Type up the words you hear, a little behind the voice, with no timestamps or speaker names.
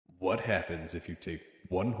What happens if you take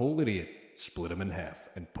one whole idiot, split them in half,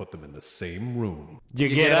 and put them in the same room? You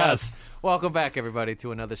get us. Welcome back, everybody,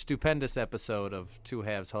 to another stupendous episode of Two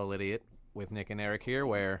Halves Whole Idiot with Nick and Eric here,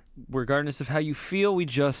 where Regardless of how you feel, we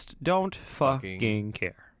just don't fucking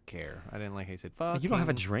care. I didn't like how you said fuck. You don't have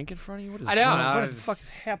a drink in front of you? What is I don't. What the fuck is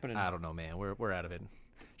happening? I don't know, man. We're out of it.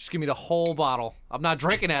 Just give me the whole bottle. I'm not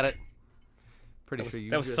drinking at it. Pretty sure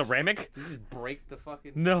you That was just, ceramic? You just break the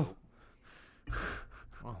fucking... No.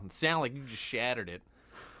 Oh, it sounded like you just shattered it.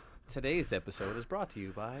 Today's episode is brought to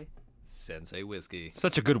you by Sensei Whiskey.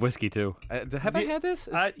 Such a good whiskey, too. Have I had this?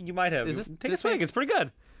 You might have. Is this- Take a this swig. thing- It's pretty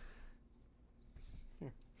good.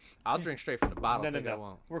 I'll drink straight from the bottle. I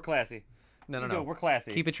won't. We're classy. No. We're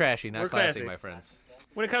classy. Keep it trashy, not We're classy, classy. my friends.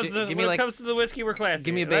 When it comes to Give me, comes to the whiskey, we're classy.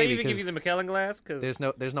 give me a And I baby, even give you the 'cause Macallan glass because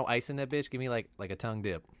There's no ice in that bitch. Give me like a tongue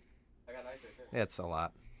dip. I got ice right there. That's a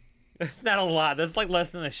lot. it's not a lot. That's like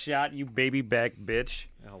less than a shot. You baby back bitch.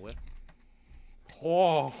 Oh, what?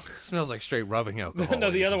 Oh It smells like straight rubbing alcohol. no,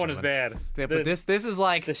 the ladies other and one is gentlemen. bad. Yeah, but this is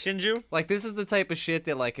like the Shinju. this is the type of shit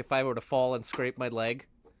that like if I were to fall and scrape my leg,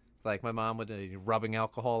 like my mom would rubbing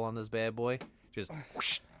alcohol on this bad boy, just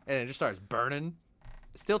whoosh, and it just starts burning.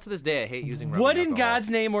 Still to this day, I hate using rubbing What in alcohol. God's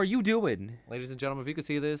name are you doing? Ladies and gentlemen, if you could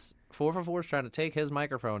see this, 444 is trying to take his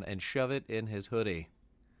microphone and shove it in his hoodie.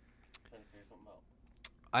 Trying to figure something out.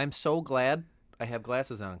 I'm so glad I have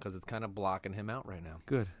glasses on because it's kind of blocking him out right now.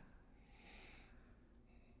 Good.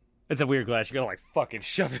 It's a weird glass. You gotta like fucking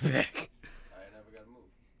shove it back. I never gotta move.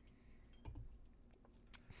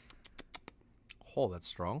 Oh, that's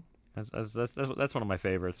strong. That's one of my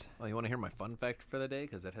favorites. Oh, you want to hear my fun fact for the day?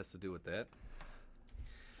 Because that has to do with that.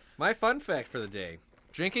 My fun fact for the day.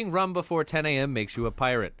 Drinking rum before 10 a.m. makes you a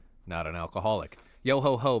pirate, not an alcoholic.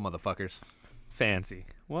 Yo-ho-ho, motherfuckers. Fancy.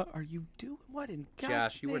 What are you doing? What in God's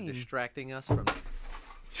Josh, you were name? distracting us from...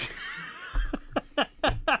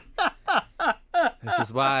 This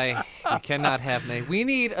is why we cannot have... We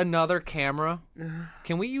need another camera.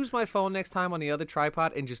 Can we use my phone next time on the other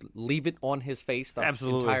tripod and just leave it on his face the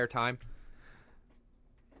Absolutely. entire time?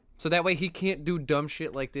 So that way he can't do dumb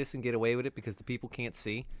shit like this and get away with it because the people can't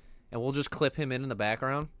see. And we'll just clip him in the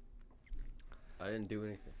background. I didn't do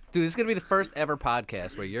anything. Dude, this is going to be the first ever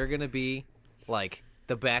podcast where you're going to be, like,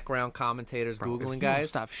 the background commentators If Googling you guys.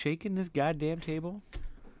 Stop shaking this goddamn table.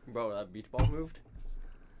 Bro, that beach ball moved.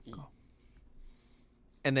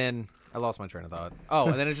 And then I lost my train of thought. Oh,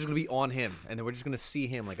 and then it's just going to be on him. And then we're just going to see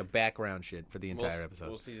him like a background shit for the entire episode.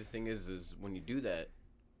 Well, see, the thing is when you do that,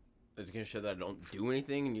 it's gonna show that I don't do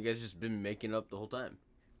anything, and you guys just been making up the whole time.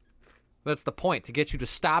 That's the point, to get you to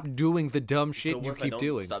stop doing the dumb shit So what you if I keep don't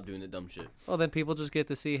doing. Stop doing the dumb shit. Well, then people just get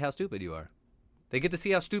to see how stupid you are. They get to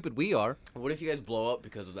see how stupid we are. What if you guys blow up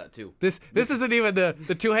because of that too? This isn't even the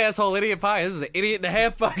two halves whole idiot pie. This is an idiot and a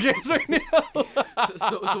half podcast right now.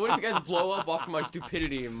 so what if you guys blow up off of my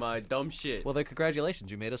stupidity and my dumb shit? Well, then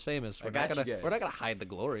congratulations, you made us famous. We're got not you gonna guys. we're not gonna hide the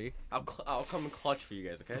glory. I'll come and clutch for you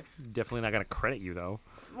guys, okay? Definitely not gonna credit you though.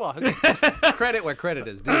 Well, credit where credit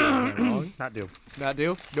is due. Am I wrong? Not do. Not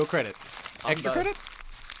due. No credit. Extra done. credit.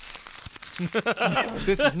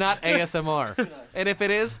 This is not ASMR. And if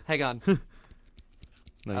it is, hang on.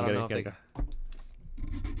 No, I you don't gotta, know gotta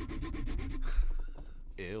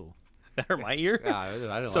Ew. That hurt my ear. Yeah, I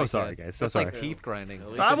didn't So like sorry, that. guys. So That's sorry. like teeth grinding.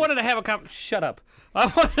 So I wanted to have a Shut up. I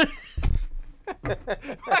wanted.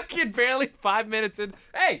 Fucking barely 5 minutes in.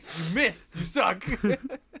 Hey, you missed. You suck.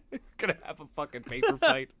 Gonna have a fucking paper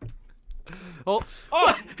fight. Oh,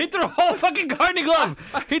 Oh, he threw a whole fucking gardening glove.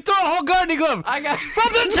 He threw a whole gardening glove. I got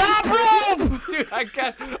From the top rope. Dude,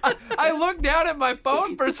 I looked down at my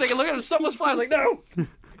phone for a second, looked at it, something was flying. I was like, no.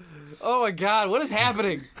 Oh my god, what is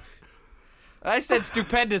happening? I said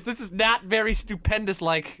stupendous. This is not very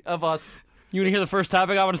stupendous-like of us. You want to hear the first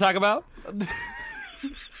topic I want to talk about?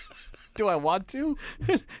 Do I want to?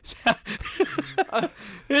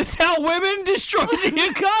 It's how women destroy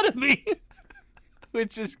the economy.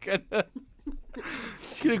 Which is gonna...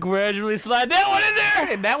 Just gonna gradually slide that one in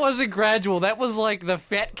there. And that wasn't gradual. That was like the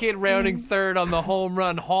fat kid rounding third on the home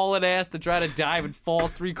run, hauling ass to try to dive and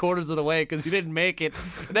falls 3/4 of the way because he didn't make it.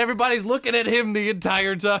 And everybody's looking at him the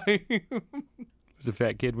entire time. Who's a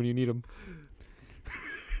fat kid when you need him?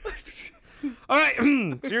 All right,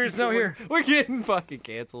 serious note here. We're getting fucking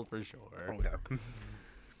canceled for sure.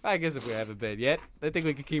 I guess if we haven't been yet, I think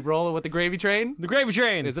we can keep rolling with the gravy train. The gravy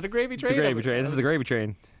train. Is it a gravy train? The gravy train. This is the gravy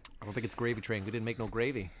train. I don't think it's gravy train. We didn't make no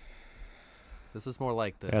gravy. This is more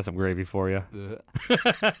like I the... got some gravy for you.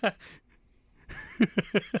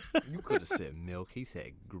 You could have said milk. He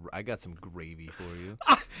said, I got some gravy for you.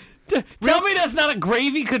 Tell me that's not a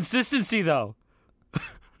gravy consistency, though. This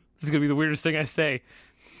is going to be the weirdest thing I say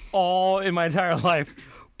all in my entire life.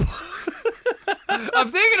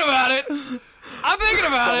 I'm thinking about it. I'm thinking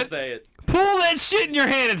about Don't it. say it. Pull that shit in your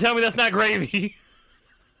hand and tell me that's not gravy.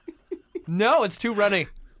 No, it's too runny.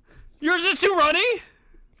 Yours is too runny?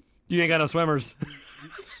 You ain't got no swimmers.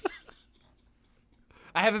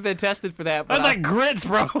 I haven't been tested for that. But That's like grits,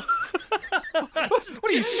 bro. what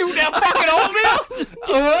are you shooting out fucking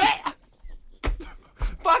oatmeal?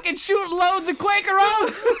 Fucking shooting loads of Quaker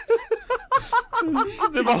Oats.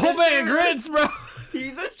 There's a whole bag of grits, bro.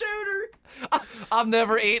 He's a shooter. I'm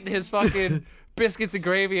never eating his fucking biscuits and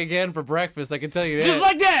gravy again for breakfast. I can tell you that. Just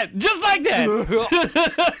like that. Just like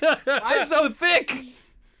that. I'm so thick.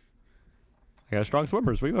 I got strong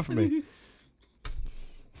swimmers. What do you want from me?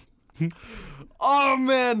 Oh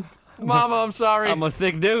man, Mama, I'm sorry. I'm a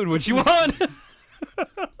thick dude. What you want?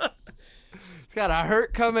 It's got a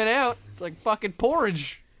hurt coming out. It's like fucking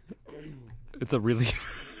porridge. It's a really...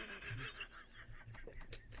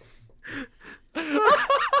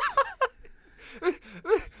 Are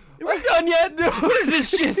we done yet? What is this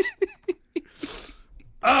shit?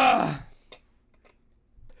 I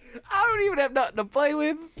don't even have nothing to play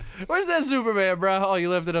with. Where's that Superman, bro? Oh, you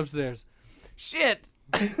left it upstairs. Shit.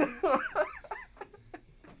 I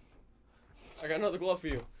got another glove for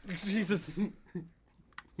you. Jesus.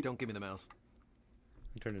 Don't give me the mouse.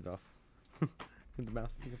 Turn it off. With the mouse.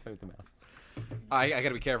 You can play with the mouse. I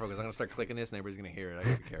gotta be careful because I'm gonna start clicking this and everybody's gonna hear it. I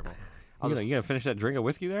gotta be careful. You gonna finish that drink of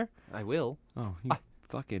whiskey there? I will. Oh, you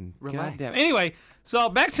fucking relax. goddamn. Anyway, so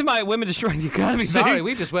back to my women destroying the economy Sorry, thing.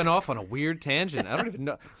 we just went off on a weird tangent. I don't even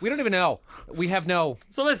know. We don't even know. We have no.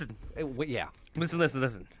 So listen. Yeah.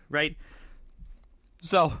 Listen. Right?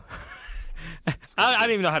 So, I don't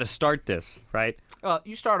even know how to start this, right? Well,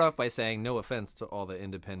 you start off by saying no offense to all the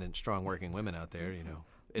independent, strong working women out there. You know.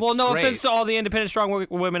 It's Well, no great. offense to all the independent, strong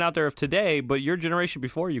women out there of today, but your generation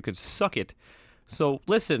before you could suck it. So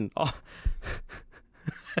listen.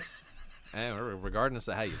 Regardless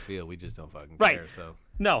of how you feel, we just don't fucking Right. care. So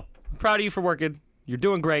No, I'm proud of you for working. You're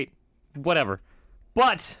doing great. Whatever.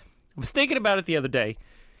 But I was thinking about it the other day,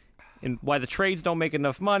 and why the trades don't make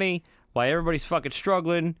enough money, why everybody's fucking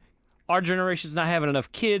struggling. Our generation's not having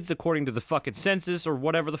enough kids according to the fucking census or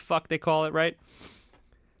whatever the fuck they call it, right?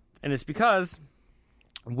 And it's because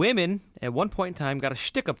women at one point in time got a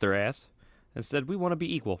shtick up their ass and said, we want to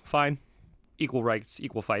be equal. Fine. Equal rights,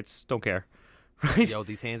 equal fights. Don't care. Right? yo,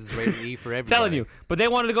 these hands is ready to eat for everybody. Telling you. But they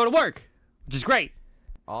wanted to go to work, which is great.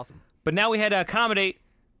 Awesome. But now we had to accommodate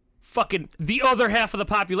fucking the other half of the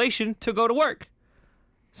population to go to work.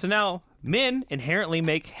 So now men inherently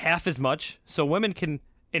make half as much, so women can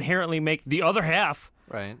inherently make the other half.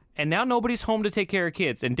 Right. And now nobody's home to take care of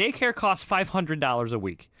kids. And daycare costs $500 a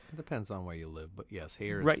week. It depends on where you live, but yes,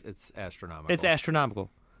 here it's, Right. it's astronomical. It's astronomical.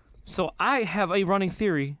 So I have a running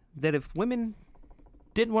theory that if women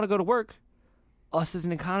didn't want to go to work, us as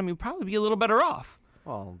an economy would probably be a little better off.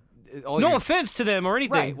 Well, No offense to them or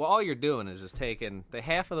anything. Right. Well, all you're doing is just taking the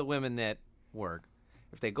half of the women that work.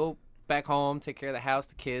 If they go back home, take care of the house,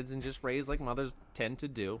 the kids, and just raise like mothers tend to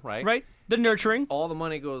do, right? Right? The nurturing. All the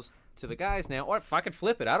money goes to the guys now. Or if I could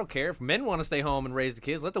flip it, I don't care. If men want to stay home and raise the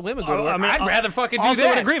kids, let the women go to Oh, work. I mean, I'd rather fucking do also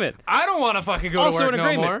that. in agreement. I don't want to fucking go Also to work in no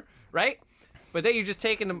agreement. more. Right? But then you're just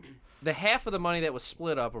taking the half of the money that was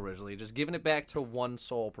split up originally, just giving it back to one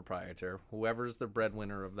sole proprietor, whoever's the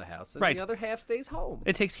breadwinner of the house, and Right. the other half stays home.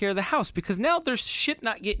 It takes care of the house because now there's shit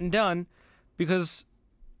not getting done because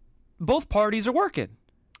both parties are working.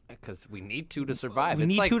 Because we need to survive. We It's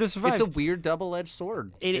need like, to survive. It's a weird double-edged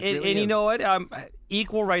sword. And, It and- really and you is. know what?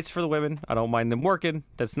 Equal rights for the women. I don't mind them working.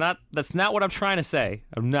 That's not what I'm trying to say.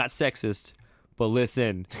 I'm not sexist. But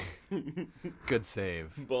listen. Good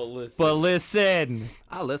save. But listen. But listen.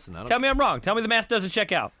 I'll listen. I don't Tell me I'm wrong. Tell me the math doesn't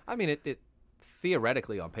check out. I mean, it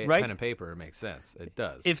theoretically on Right? pen and paper, it makes sense. It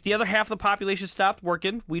does. If the other half of the population stopped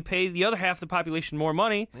working, we'd pay the other half of the population more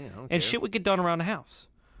money, Yeah, I don't and care. shit would get done around the house.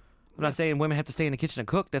 I'm not saying women have to stay in the kitchen and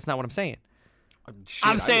cook. That's not what I'm saying. Shit,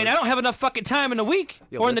 I'm saying I don't have enough fucking time in the week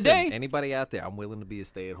or in the day. Anybody out there, I'm willing to be a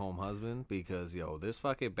stay-at-home husband because this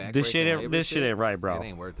fucking back. This shit ain't right, bro. It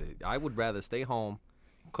ain't worth it. I would rather stay home,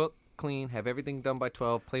 cook, clean, have everything done by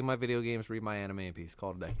 12, play my video games, read my anime in peace.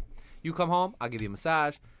 Call it a day. You come home, I'll give you a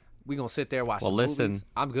massage. We gonna sit there watch. Well, some listen. movies.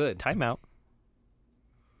 I'm good. Time out.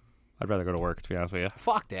 I'd rather go to work, to be honest with you.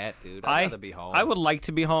 Fuck that, dude. I'd rather be home. I would like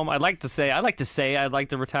to be home. I'd like to say I'd like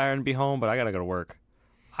to retire and be home, but I gotta go to work.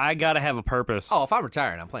 I gotta have a purpose. Oh, if I'm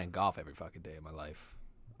retiring, I'm playing golf every fucking day of my life.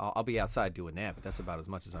 I'll be outside doing that, but that's about as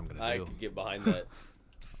much as I'm gonna I do. could get behind that.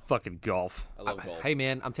 Fucking golf. I love golf. Hey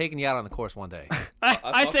man, I'm taking you out on the course one day. I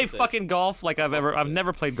fuck say with it. fucking golf like I've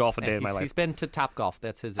never played golf a day in my he's, life, he's been to Top Golf.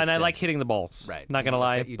 That's his. and I extent. like hitting the balls. Right. Not gonna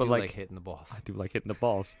lie, You but do like hitting the balls. I do like hitting the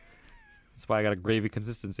balls. That's why I got a gravy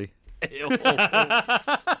consistency.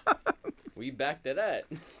 We back to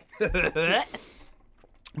that.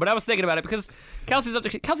 But I was thinking about it because Kelsey's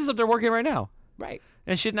up there working right now. Right.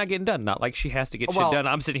 And shit not getting done. Not like she has to get Well, shit done.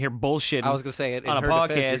 I'm sitting here bullshitting. I was going to say, in on a her defense,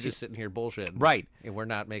 you're podcast. just sitting here bullshitting. Right. And we're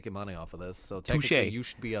not making money off of this. So Touche. technically, you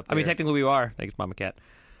should be up there. I mean, technically we are. Thanks, Mama Cat.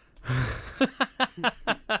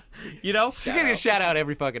 You know? She's getting a shout out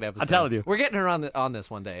every fucking episode. I'm telling you. We're getting her on this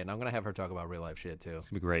one day, and I'm going to have her talk about real life shit, too. It's going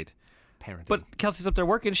to be great. Parenting. But Kelsey's up there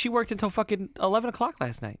working. She worked until fucking 11 o'clock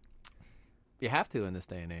last night. you have to in this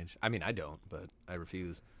day and age. I mean, I don't, but I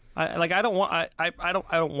refuse. I don't want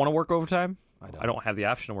to work overtime. I I don't have the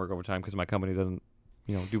option to work overtime because my company doesn't,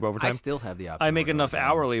 do overtime. I still have the option. I to make work enough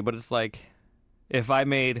overtime. hourly, but it's like if I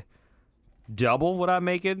made double what I'm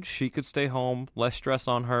making, she could stay home, less stress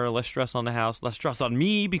on her, less stress on the house, less stress on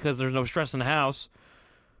me because there's no stress in the house.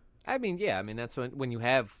 I mean, yeah. I mean, that's when you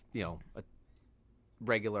have, a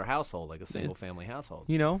regular household, like a single family household.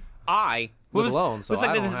 I live alone, so it's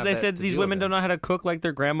like I they, don't have they that said to these deal women with don't know how to cook like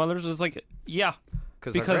their grandmothers. It's like, yeah,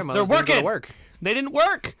 because because our they're grandmothers didn't go to working. work. They didn't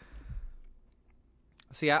work.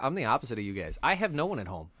 See, I'm the opposite of you guys. I have no one at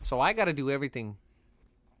home, so I got to do everything.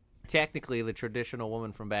 Technically, the traditional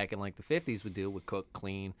woman from back in like the 50s would cook,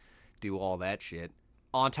 clean, do all that shit,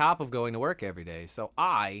 on top of going to work every day. So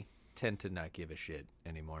I tend to not give a shit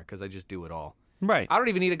anymore because I just do it all. Right. I don't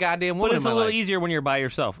even need a goddamn woman But it's in a my little life. easier when you're by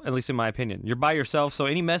yourself, at least in my opinion. You're by yourself, so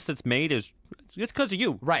any mess that's made it's because of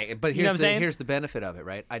you. Right, but You know what I'm saying? here's the benefit of it,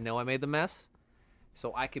 right? I know I made the mess,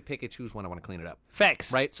 so I could pick and choose when I want to clean it up.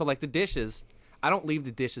 Facts. Right? So like the dishes, I don't leave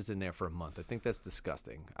the dishes in there for a month. I think that's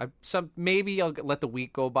disgusting. Maybe I'll let the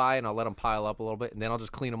week go by and I'll let them pile up a little bit, and then I'll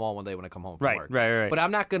just clean them all one day when I come home from Right, work. right. But I'm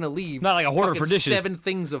not gonna leave Not like a hoarder fucking for dishes. 7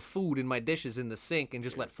 things of food in my dishes in the sink and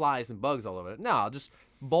just let flies and bugs all over it. No, I'll just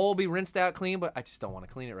bowl be rinsed out clean, but I just don't want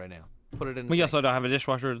to clean it right now. Put it in. The We sink. also don't have a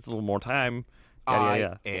dishwasher. It's a little more time. I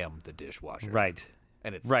Yeah. am the dishwasher. Right.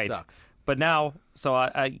 And it Right. sucks. But now, so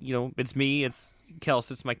I it's me, it's Kels,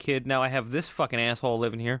 it's my kid. Now I have this fucking asshole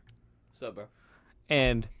living here, What's up, bro?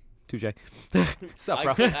 and 2J. Sup,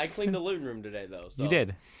 bro? I cleaned the living room today, though. So. You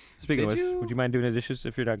did. Speaking of Did which, you? would you mind doing the dishes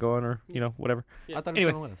if you're not going, or whatever? I thought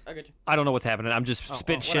Anyway. it was with us. I got you. I don't know what's happening. I'm just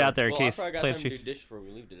spitting shit out there in well, case. I probably got Play time to do chief. dishes before we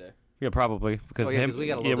leave today. Yeah, probably because Oh, yeah, him. 'cause we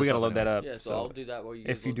gotta load we this gotta up load that anyway. up. Yeah, so I'll do that while you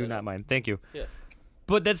guys if you load do that not up. mind, thank you. Yeah.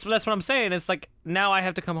 But that's what I'm saying. It's like now I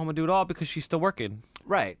have to come home and do it all because she's still working,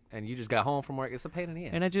 Right, and you just got home from work. It's a pain in the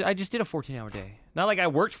ass. and I just did a 14-hour day. Not like I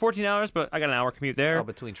worked 14 hours, but I got an hour commute there.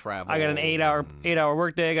 between travel. I got an 8-hour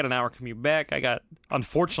work day. I got an hour commute back. I got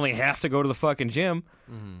unfortunately have to go to the fucking gym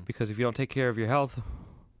because if you don't take care of your health,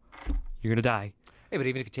 you're gonna die. Hey, but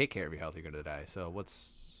even if you take care of your health, you're gonna die. So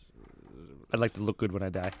I'd like to look good when I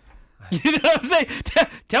die. You know what I'm saying?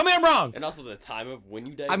 Tell me I'm wrong. And also the time of when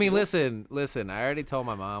you die. I mean, too. listen. I already told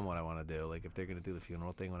my mom what I want to do. Like, if they're gonna do the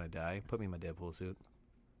funeral thing when I die, put me in my Deadpool suit.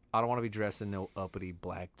 I don't want to be dressed in no uppity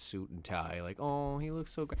black suit and tie. Like, oh, he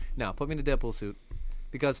looks so great. No, put me in a Deadpool suit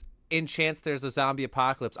because in chance there's a zombie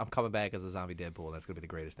apocalypse, I'm coming back as a zombie Deadpool. That's gonna be the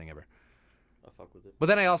greatest thing ever. I'll fuck with it. But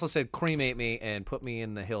then I also said cremate me and put me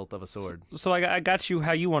in the hilt of a sword. So I got you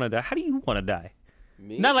how you want to die. How do you want to die?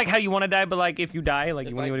 Me? Not like how you want to die, but like if you die, like If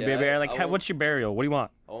you want I to be die, buried. Like I how, want- what's your burial? What do you want?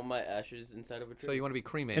 I want my ashes inside of a tree. So you want to be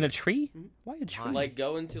cremated In a tree? Why a tree? like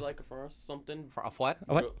go into like a forest or something. for a what?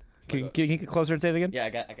 A what? Real- Can, like can you get closer and say it again? Yeah, I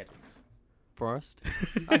got you. Forest.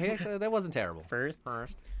 Oh, hey, actually, that wasn't terrible. First.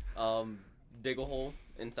 Dig a hole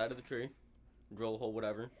inside of the tree, drill a hole,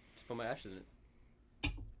 whatever. Just put my ashes in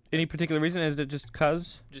it. Any particular reason? Is it just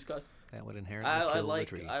cause? Just cause. That would inherently I kill the like.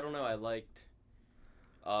 tree. I don't know. I liked.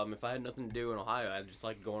 If I had nothing to do in Ohio, I just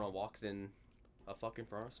like going on walks in a fucking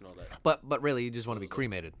forest and all that. But really, you just want to be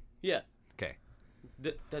cremated. Yeah, Okay.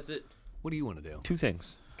 that's it. What do you want to do? Two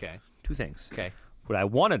things. Okay. Two things. Okay. What I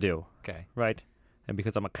want to do, Okay. right? And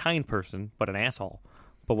because I'm a kind person, but an asshole.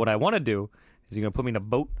 But what I want to do is you're gonna put me in a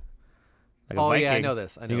boat. Like a Oh, Viking. yeah, I know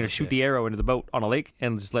this. I know You're gonna this shoot shit. the arrow into the boat on a lake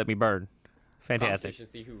and just let me burn. Fantastic. Competition,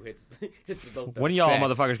 see who hits the boat. One of y'all Facts.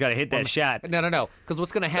 motherfuckers got to hit that shot. No. Because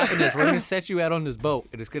what's going to happen is we're going to set you out on this boat,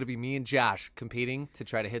 and it's going to be me and Josh competing to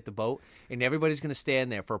try to hit the boat, and everybody's going to stand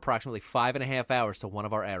there for approximately 5.5 hours till one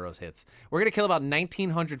of our arrows hits. We're going to kill about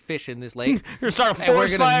 1,900 fish in this lake, You're gonna start a and we're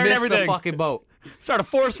forest going fire to and miss everything. the fucking boat. Start a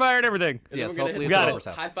forest fire and everything. And then Yes, we're gonna hopefully hit it's the a boat, forest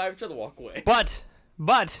house. high five each other, walk away.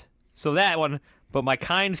 But so that one. But my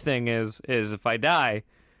kind thing is if I die,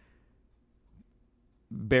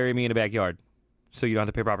 bury me in the backyard, so you don't have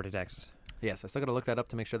to pay property taxes, Yes, I still got to look that up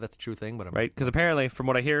to make sure that's a true thing, but I'm, right? Because apparently, from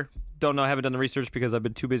what I hear, I haven't done the research because I've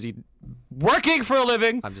been too busy working for a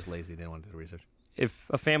living. I'm just lazy. Didn't want to do the research. If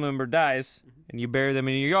a family member dies and you bury them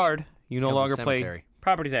in your yard, you no Becomes a longer pay cemetery.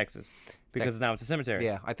 property taxes. because now it's a cemetery.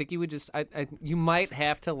 Yeah, I think you would just. You might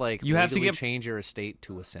have to like. You have to legally get- change your estate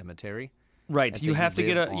to a cemetery. Right. And You so have to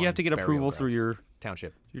get live you on have to get burial approval through grounds. your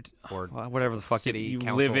Township or whatever the fuck city, you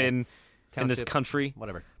council, live in this township. country.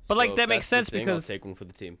 whatever. But like So that if makes that's sense the thing, because I'll take one for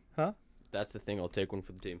the team. Huh? That's the thing. I'll take one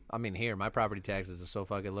for the team. I mean, here my property taxes are so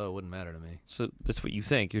fucking low, it wouldn't matter to me. so that's what you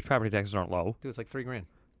think. Your property taxes aren't low. Dude, it's like $3,000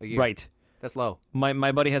 a year. Right. That's low.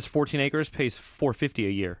 My buddy has 14 acres, pays $450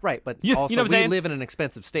 a year. Right, but You know also what I'm we saying? live in an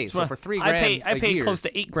expensive state, so So for $3,000 I pay a year, close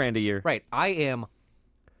to $8,000 a year. Right, I am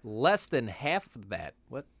less than half of that.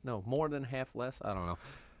 What? No, more than half less. I don't know.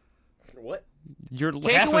 What? You're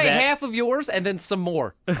Take half away of that. half of yours and then some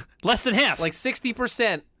more. Less than half. Like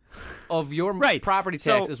 60% of your Right, property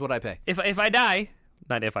tax so- is what I pay. if I die,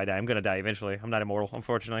 not if I die, I'm gonna die eventually. I'm not immortal,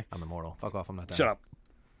 unfortunately. I'm immortal. Fuck off. I'm not done. Shut up.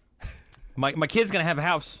 My kid's gonna have a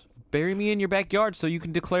house. Bury me in your backyard so you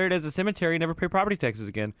can declare it as a cemetery and never pay property taxes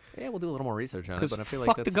again. Yeah, we'll do a little more research on it, Because but I feel fuck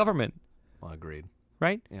like the that's... government, Well, agreed.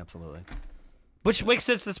 right? Yeah, absolutely. Which makes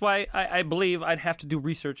sense. That's why I believe I'd have to do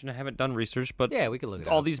research, and I haven't done research. But Yeah, we could look at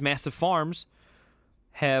all it. these massive farms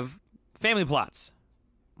have family plots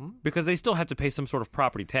because they still have to pay some sort of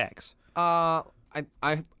property tax. I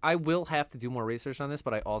will have to do more research on this,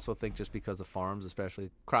 but I also think just because of farms, especially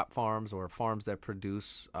crop farms or farms that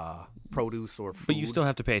produce produce or food. But you still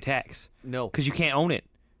have to pay a tax no. because you can't own it.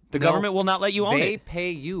 The No, government will not let you own They it. pay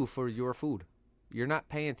you for your food. You're not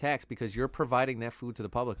paying tax because you're providing that food to the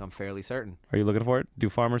public. I'm fairly certain. Are you looking for it? Do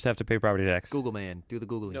farmers have to pay property tax? Google man, do the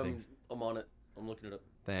Googling No, things. I'm on it. I'm looking it up.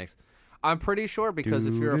 Thanks. I'm pretty sure because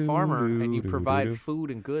if you're a farmer and you provide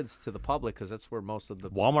food and goods to the public, because that's where most of the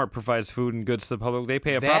Walmart provides food and goods to the public. They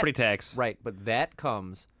pay a That- property tax. right, but that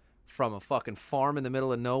comes from a fucking farm in the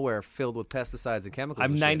middle of nowhere filled with pesticides and chemicals.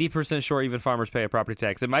 I'm and shit. 90% sure even farmers pay a property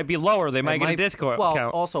tax. It might be lower. They It might get a discount. Well,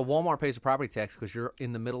 also Walmart pays a property tax because you're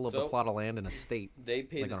in the middle of the So- plot of land in a state. They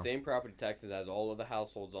pay Like the on a- same property taxes as all of the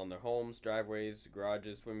households on their homes, driveways,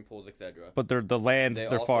 garages, swimming pools, etc. but they're the land, They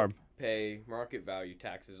their also farm. pay market value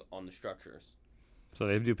taxes on the structures. So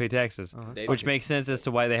they do pay taxes, They- which makes sense as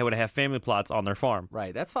to why they would have family plots on their farm.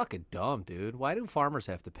 Right, that's fucking dumb, dude. Why do farmers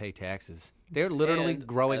have to pay taxes? They're literally And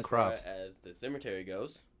growing as far crops. as the cemetery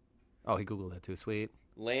goes, Oh, he googled that too. Sweet.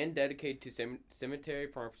 land dedicated to cemetery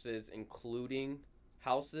purposes, including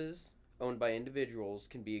houses owned by individuals,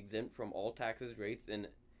 can be exempt from all taxes, rates, and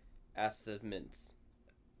assessments.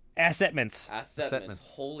 Assetments. Assessments.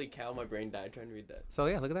 Holy cow, my brain died trying to read that. So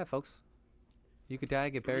yeah, look at that, folks. You could die,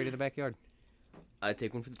 get buried in the backyard. I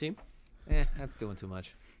take one for the team. That's doing too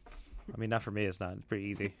much. I mean, not for me. It's not. It's pretty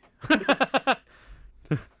easy.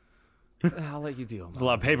 I'll let you deal. There's a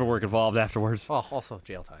lot of paperwork involved afterwards. Oh, also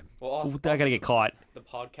jail time. Well, also, I gotta get caught. the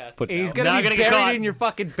podcast. But- is He's now, gonna Not be gonna get buried caught. in your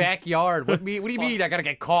fucking backyard. What do you mean? I gotta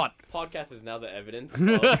get caught? podcast is now the evidence. Of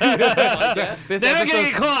podcast. This They're gonna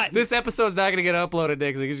get caught. This episode's not gonna get uploaded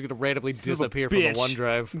next. He's just gonna randomly disappear from the bitch.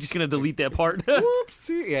 OneDrive. I'm just gonna delete that part.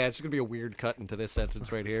 Whoopsie. Yeah, it's just gonna be a weird cut into this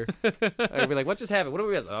sentence right here. I'll be like, what just happened? What do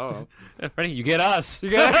we miss? Oh, Ready? You get us.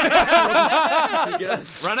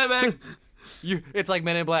 Yes. run it back. It's like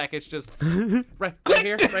Men in Black. It's just right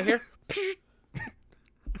here, right here.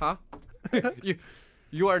 Huh?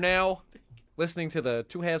 You are now listening to the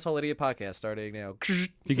Two Halves Whole Idiot podcast starting now.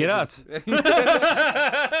 You get us.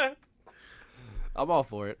 I'm all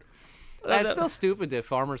for it. That's still stupid that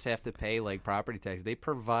farmers have to pay like property tax. They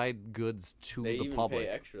provide goods to They the even public.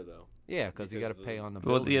 pay extra though. Yeah, because you got to because pay of- on the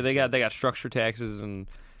Well, building yeah, and they shit. got structure taxes and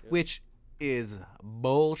Which is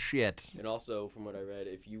bullshit. And also, from what I read,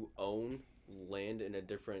 if you own land in a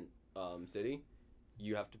different city,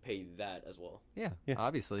 you have to pay that as well. Yeah, Yeah.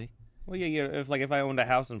 obviously. well, yeah. If I owned a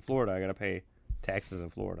house in Florida, I gotta pay taxes in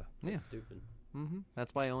Florida. Yeah. Stupid.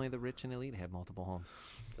 That's why only the rich and elite have multiple homes.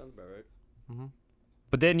 Sounds about right.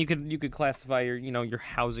 But then you could classify your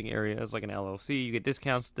housing area as like an LLC. You get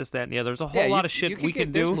discounts, this, that, and the other. There's a whole lot of shit we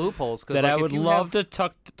could There's do loopholes 'cause, that like, I if would you love have-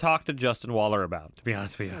 to talk to Justin Waller about. To be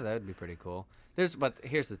honest with you. Yeah, that would be pretty cool. But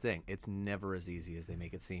here's the thing: it's never as easy as they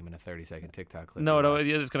make it seem in a 30-second TikTok clip. No, you no, watch.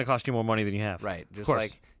 it's going to cost you more money than you have. Right. Just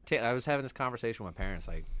course. like I was having this conversation with my parents.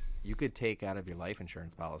 Like, you could take out of your life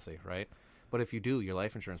insurance policy, right? But if you do, your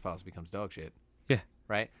life insurance policy becomes dog shit. Yeah.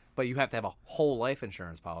 Right. But you have to have a whole life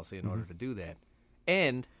insurance policy in order to do that.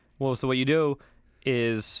 And Well, so what you do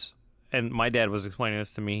is, and my dad was explaining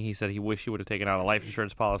this to me. He said he wished he would have taken out a life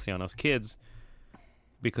insurance policy on those kids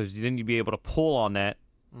because then you'd be able to pull on that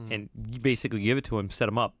and you basically give it to him, set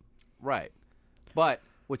him up. right. But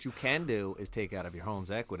what you can do is take out of your home's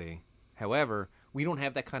equity. However, We don't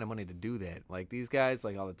have that kind of money to do that. Like these guys,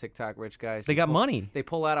 like all the TikTok rich guys, They got money. They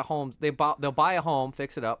pull out of homes. They'll buy a home,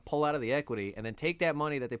 fix it up, pull out of the equity, and then take that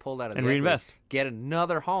money that they pulled out of And the reinvest. equity, get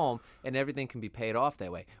another home, and everything can be paid off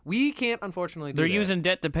that way. We can't, unfortunately, do They're that. using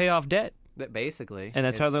debt to pay off debt. Basically, And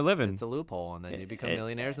that's how they're living. It's a loophole, and then you become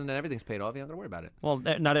millionaires, and then everything's paid off. You don't have to worry about it. Well,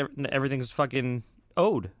 not everything's fucking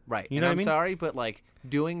owed. Right. You and know what I'm I mean? sorry, but like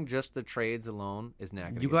doing just the trades alone is not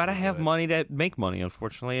going to. You gotta have money to make money,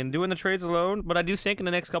 unfortunately, and doing the trades alone. But I do think in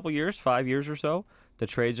the next couple years, 5 years or so, the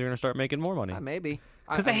trades are gonna start making more money Maybe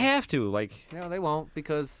because they have to. Like, No, they won't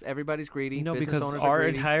because everybody's greedy. you know, Business because owners are our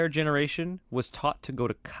greedy. entire generation was taught to go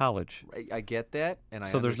to college, I get that, and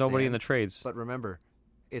so there's nobody in the trades. But remember,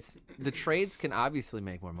 it's the trades can obviously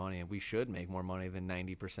make more money, and we should make more money than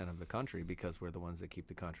 90% of the country because we're the ones that keep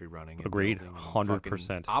the country running. And Agreed. building and 100%.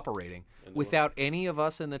 fucking operating. Without any of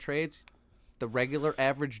us in the trades, the regular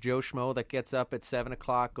average Joe Schmo that gets up at 7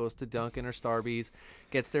 o'clock, goes to Dunkin' or Starbucks,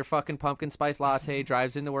 gets their fucking pumpkin spice latte,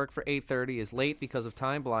 drives into work for 8:30, is late because of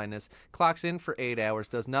time blindness, clocks in for 8 hours,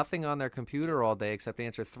 does nothing on their computer all day except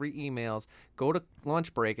answer 3 emails, go to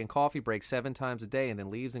lunch break and coffee break 7 times a day, and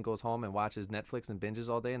then leaves and goes home and watches Netflix and binges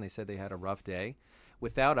all day, and they said they had a rough day.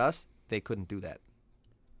 Without us, they couldn't do that.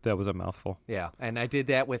 That was a mouthful. Yeah, and I did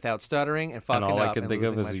that without stuttering and fucking And all up I can and think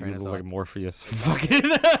of losing is my you train of look like thought. Morpheus. Fucking.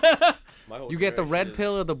 My whole You get the generation red is-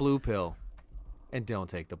 pill or the blue pill, and don't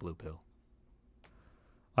take the blue pill.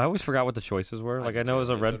 I always forgot what the choices were. Like I know it was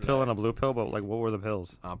a So red did pill I. and a blue pill, but like what were the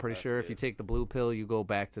pills? I'm pretty sure if you take the blue pill, you go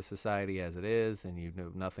back to society as it is, and you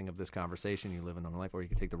know nothing of this conversation. You live a normal life, or you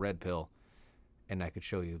can take the red pill, and that could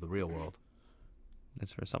show you the real world.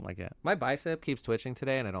 It's for something like that. My bicep keeps twitching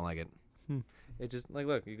today, and I don't like it. Hmm. It just like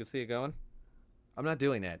look, you can see it going. I'm not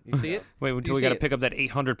doing that. You see it? Wait You until we see got to it? pick up that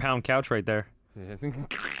 800-pound couch right there.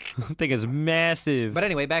 Thing is massive. But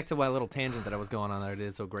anyway, back to my little tangent that I was going on that I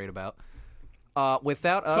did so great about.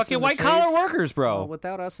 Without us, Fucking in the white collar trades- workers, bro. Well,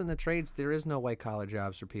 without us in the trades, there is no white collar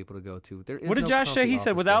jobs for people to go to. There is What did no Josh say? comfy He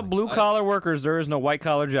said, office without building. blue collar workers, there is no white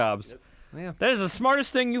collar jobs. Yeah, That is the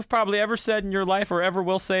smartest thing you've probably ever said in your life or ever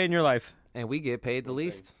will say in your life. and we get paid the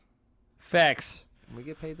least. Facts. We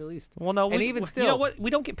get paid the least. Well, no, And even you still- know what? We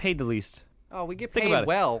don't get paid the least. Oh, we get Think paid about it.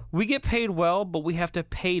 well. We get paid well, but we have to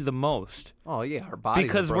pay the most. Oh yeah, our bodies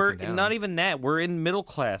Because are we're broken down. not even that. We're in middle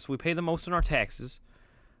class. We pay the most in our taxes.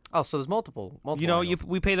 Oh, so there's multiple. You know, angles.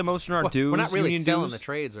 we pay the most in our Well, dues. we're not really union selling dues. the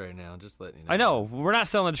trades right now. Just letting you know. I know. We're not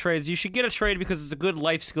selling the trades. You should get a trade because it's a good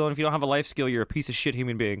life skill, and if you don't have a life skill, you're a piece of shit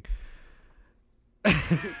human being.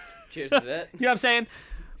 Cheers to that. You know what I'm saying?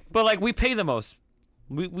 But like, we pay the most.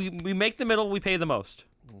 We make the middle. We pay the most.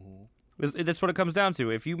 That's what it comes down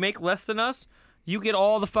to. If you make less than us, you get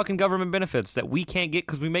all the fucking government benefits that we can't get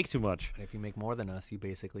because we make too much. And if you make more than us, you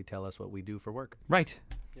basically tell us what we do for work. Right.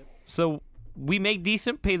 Yep. So we make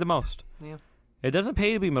decent, pay the most. Yeah. It doesn't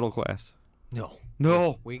pay to be middle class. No.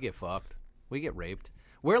 No. We get fucked. We get raped.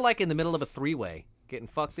 We're like in the middle of a 3-way, getting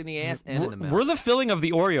fucked in the ass and in the mouth. We're the filling of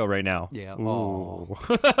the Oreo right now. Yeah. Ooh.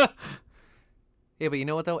 Yeah, but you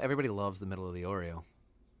know what though? Everybody loves the middle of the Oreo.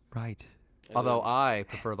 Right. Although I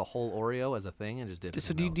prefer the whole Oreo as a thing and just dip it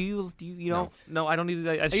So in do milk. you don't? No, I don't need to.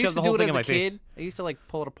 I I shove used the to whole do it thing as in a my kid. face. I used to like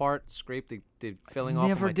pull it apart, scrape the filling off.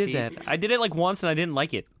 Never of my did teeth. that. I did it like once and I didn't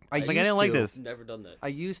like it. I Like I used didn't like to. this. Never done that. I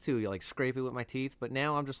used to like scrape it with my teeth, but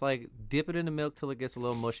now I'm just like dip it in the milk till it gets a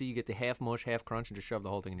little mushy. You get the half mush, half crunch, and just shove the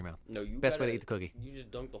whole thing in your mouth. No, you Best way to gotta- eat the cookie. You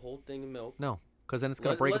just dunk the whole thing in milk. No, because then it's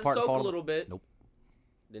gonna Let- break let apart it and soak fall. a little bit. Nope.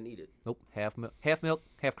 Then eat it. Nope. Half milk,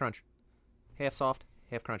 half crunch, half soft,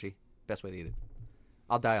 half crunchy. Best way to eat it.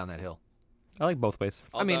 I'll die on that hill. I like both ways.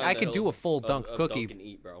 I mean, die on I the could hill do a full of- dunk of cookie. Dunk and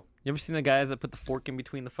eat, bro. You ever seen the guys that put the fork in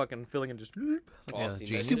between the fucking filling and just Oh, Yeah, I've seen that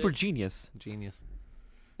genius. shit. super genius? Genius.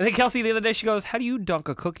 I think Kelsey the other day she goes, "How do you dunk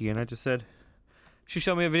a cookie?" And I just said, she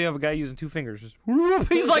showed me a video of a guy using 2 fingers. Just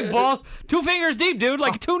he's like balls, 2 fingers deep, dude,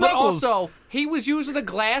 like 2 But knuckles. also, he was using a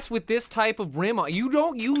glass with this type of rim on. You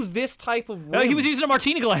don't use this type of rim. No, he was using a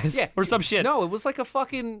martini glass or some shit. No, it was like a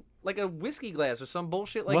fucking like a whiskey glass or some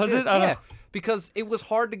bullshit like Was this. it? I don't Yeah, know. because it was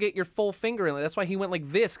hard to get your full finger in. That's why he went like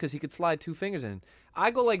this because he could slide 2 fingers in.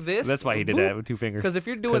 I go like this. That's why he did that with 2 fingers. Because if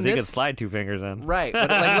you're doing because he this, could slide 2 fingers in. right? But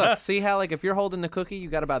like, look, see how like if you're holding the cookie, you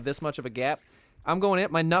got about this much of a gap. I'm going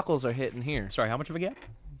in. My knuckles are hitting here. Sorry, how much of a gap?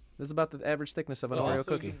 This is about the average thickness of an But Oreo also,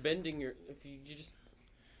 cookie. you bending your. If you just.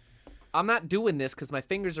 I'm not doing this because my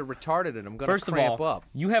fingers are retarded and I'm going First to of cramp all, up.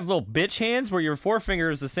 you have little bitch hands where your forefinger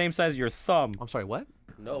is the same size as your thumb. I'm sorry, what?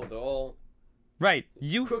 No, they're all Right.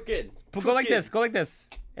 You crooked. go like this. Go like this,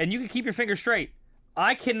 and you can keep your finger straight.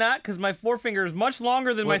 I cannot because my forefinger is much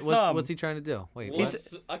longer than my thumb. What's he trying to do? Wait, Well,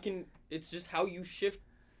 what? I can. It's just how you shift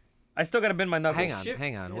I still gotta bend my knuckles.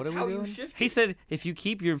 Hang on. What That's are how we you doing? shift He it. said if you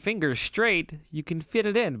keep your fingers straight, you can fit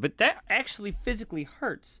it in, but that actually physically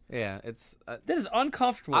hurts. Yeah, it's. That is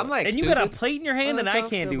uncomfortable. I'm like and you got a stupid. plate in your hand, and I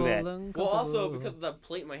can't do that. Well, also because of that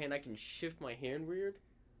plate in my hand, I can shift my hand weird.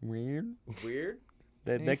 Weird. Weird.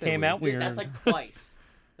 That, You that said came out Dude, weird. that's like twice.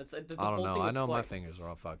 That's like the I don't whole know. thing I with know my twice. fingers are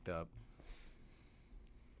all fucked up.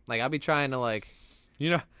 Like I'll be trying to like you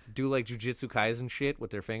know, do like Jujutsu Kaisen shit with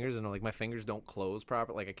their fingers, and like my fingers don't close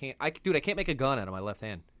properly. Like I can't make a gun out of my left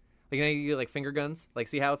hand. Like you know, you get like finger guns. Like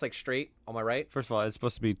see how it's like straight on my right? first of all, it's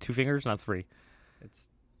supposed to be 2 fingers, not 3. It's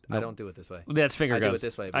I Nope. don't do it this way. That's finger I do guns. it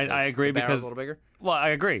this way. I because agree the barrel's because a little bigger. well, I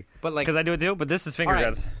agree But like because I do it too. But this is finger all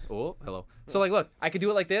right. guns. Oh, hello. So like, look, I could do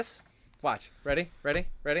it like this. Watch. Ready?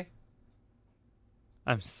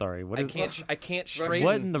 I'm sorry. What I is can't straighten.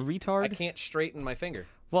 what in the I retard? can't straighten my finger.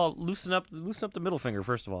 Well, loosen up the middle finger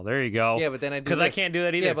first of all. There you go. Yeah, but then I do because I this. can't do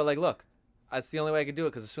that either. Yeah, but like, look, that's the only way I can do it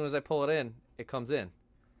because as soon as I pull it in, it comes in.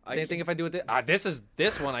 Same thing if I do it.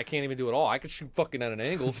 This one I can't even do at all. I could shoot fucking at an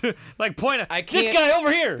angle. like point. I This can't- guy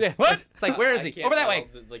over here. Yeah. What? It's like where is I he? can't Over that tell, way.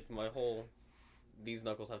 Like my whole, these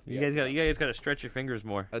knuckles have to be. You guys got to stretch your fingers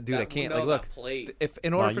more. Dude, I can't. No, Like, look. that plate. If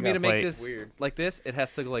in No, order you for me got to a make plate. this Weird. like this, it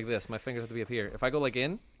has to go like this. My fingers have to be up here. If I go like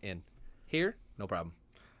in, here, no problem.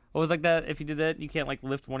 What was like that? If you did that, you can't like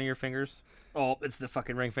lift one of your fingers. Oh, it's the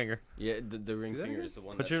fucking ring finger. Yeah, the ring that finger again? is the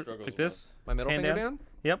one Put that your struggles like with this. My middle Hand finger down?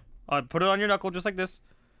 down. Yep. Put it on your knuckle just like this.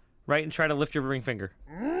 Right, and try to lift your ring finger.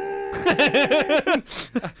 I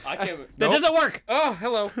can't. That doesn't work. Oh,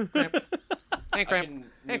 hello. Cramp. Hand I cramp. can Hand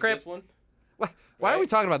move cramp. this one. Why are we Right?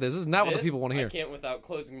 talking about this? This is not what the This, people want to hear. I can't without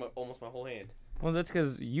closing almost my whole hand. Well, that's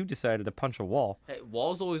because you decided to punch a wall. Hey,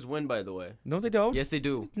 walls always win, by the way. No, they don't. Yes, they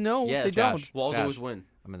do. No, Yes, they don't. Josh. Walls Gosh. always win.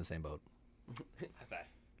 I'm in the same boat.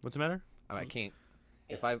 What's the matter? I can't.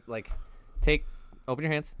 If I like, open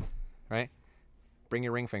your hands, right? Bring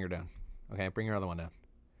your ring finger down. Okay, bring your other one down.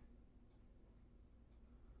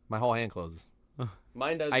 My whole hand closes.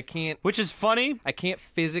 Mine does. I can't. Which is funny. I can't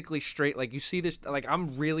physically straight. Like you see this. Like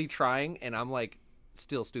I'm really trying, and I'm like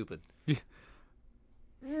still stupid.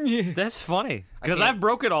 That's funny because can't- I've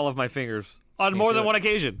broken all of my fingers on Can't more do than it. one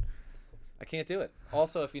occasion. I can't do it.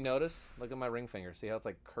 Also, if you notice, look at my ring finger. See how it's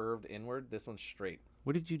like curved inward? This one's straight.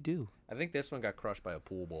 What did you do? I think this one got crushed by a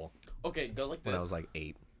pool ball Okay, go like when I this was like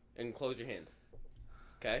 8. and close your hand.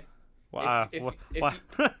 Okay. Wow.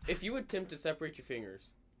 If you attempt to separate your fingers,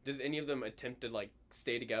 does any of them attempt to like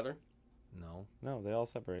stay together? No. No, they all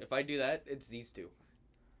separate. If I do that, it's these two.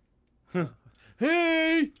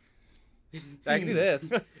 Hey! I can do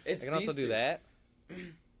this. It's I can also these do two. that.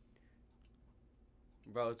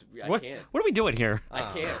 Bro, I What? can't. What are we doing here?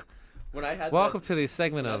 I can't. When I had Welcome that, to the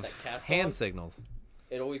segment when I of had that cast hand on, signals.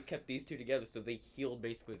 it always kept these two together, so they healed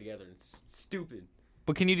basically together. It's stupid.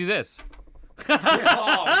 But can you do this? Oh,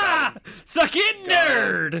 God. Suck it,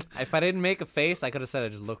 nerd! If I didn't make a face, I could have said I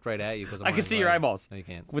just looked right at you because I can see your eyeballs. No, you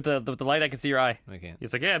can't. With the light, I can see your eye. No, you can't.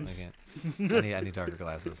 Yes, I can. I can't. I need darker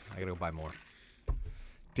glasses. I gotta go buy more.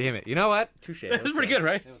 Damn it! You know what? Touche. That was pretty good,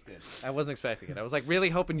 right? It was good. I wasn't expecting it. I was like really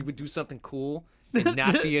hoping you would do something cool and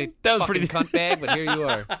not be a That was fucking pretty- cunt bag, but here you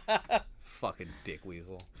are. Fucking dick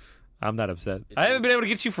weasel. I'm not upset. I haven't been able to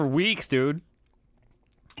get you for weeks, dude.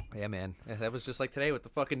 Yeah, man. That was just like today with the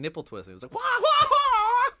fucking nipple twist. It was like, wah, wah,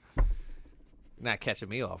 wah. Not catching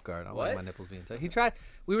me off guard. I don't like What? my nipples being tight. He tried.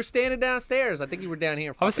 We were standing downstairs. I think you were down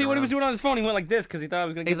here. I was seeing what he was fucking doing on his phone. He went like this because he thought I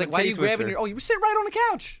was gonna. around. He's get like, the why are titty you grabbing twister. your? Oh, you were sitting right on the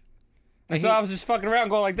couch. And so I was just fucking around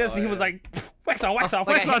going like this, and he was yeah. like, wax on, wax off,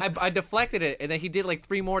 Like wax on. I deflected it, and then he did like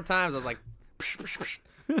 3 more times. I was like, psh, psh,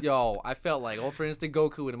 psh. Yo, I felt like Ultra Instinct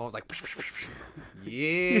Goku, and I was like, psh, psh, psh, psh.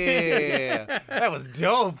 Yeah, that was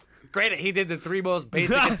dope. Great, he did the 3 most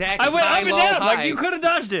basic attacks. I went high, up and low, down high. like you could have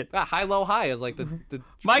dodged it. High, low, high is like the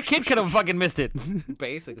My kid could have fucking missed it.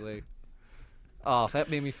 basically. Oh, that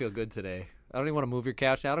made me feel good today. I don't even want to move your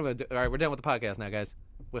couch now. All right, we're done with the podcast now, guys.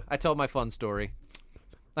 I told my fun story.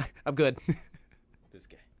 I'm good. This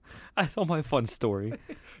guy. I told my fun story.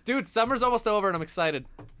 Dude, summer's almost over, and I'm excited.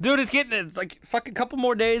 Dude, it's like fucking couple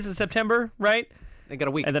more days in September, right? I got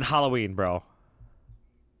a week. And then Halloween, bro.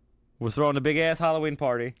 We're throwing a big ass Halloween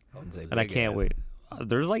party, and I can't wait.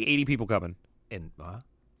 There's like 80 people coming. And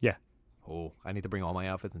Yeah, oh, I need to bring all my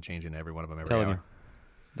outfits and change into every one of them every telling hour. you.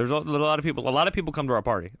 There's a lot of people. A lot of people come to our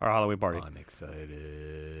party, our Halloween party, I'm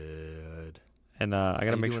excited. and I Are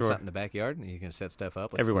gotta you make doing sure something in the backyard? Are you gonna set stuff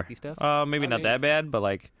up like everywhere. spooky stuff? Maybe not that bad, but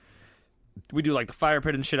like we do like the fire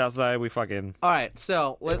pit and shit outside. We fucking All right,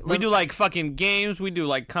 so we do like fucking games. We do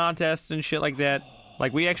like contests and shit like that.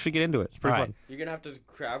 Like we actually get into it. It's pretty All fun. You're gonna have to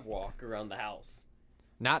crab walk around the house.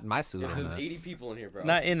 not in my suit. If I'm there's not. 80 people in here, bro.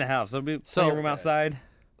 Not in the house. There'll be So- playing room outside.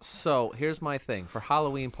 So here's my thing for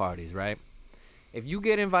Halloween parties, right? If you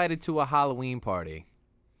get invited to a Halloween party,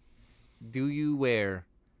 do you wear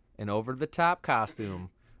an over-the-top costume,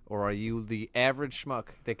 or are you the average schmuck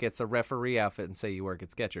that gets a referee outfit and say you work at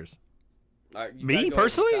Skechers? You Me, gotta go over the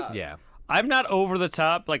personally? top. Yeah. I'm not over the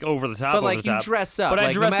top, like over the top. But, over like, the you top. dress up. But I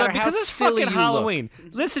Like, no dress matter up because how it's silly fucking you look. Halloween.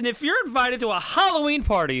 Listen, if you're invited to a Halloween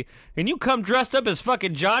party and you come dressed up as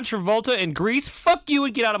fucking John Travolta in Grease, fuck you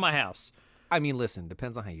and get out of my house. I mean, listen,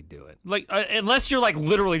 depends on how you do it. Like, unless you're like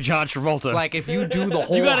literally John Travolta. Like, if you do the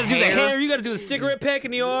whole you gotta do the hair, hair, you gotta do the cigarette pack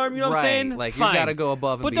in the arm, you know what I'm Right, saying? like, you Fine. gotta go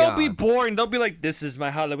above and But don't be beyond. boring. Don't be like, this is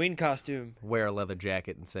my Halloween costume. wear a leather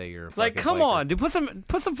jacket and say you're a Like, fucking come biker. on, dude. Put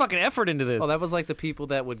some fucking effort into this. Oh, that was like the people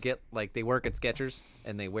that would get, like, they work at Skechers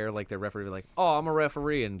and they wear, like, their referee, like, oh, I'm a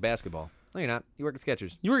referee in basketball. No, you're not. You work at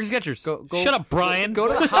Skechers. you work at Skechers. Go, Shut up, Brian. Go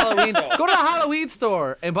to the Halloween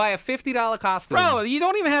store and buy a $50 costume. Bro, you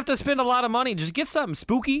don't even have to spend a lot of money. Just get something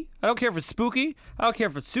spooky. I don't care if it's spooky. I don't care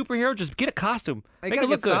if it's superhero. Just get a costume. you Make gotta it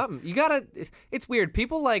look get good. something. You gotta. It's weird.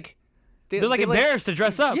 People like. They're like embarrassed to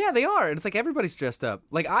dress up. Yeah, they are. And it's like everybody's dressed up.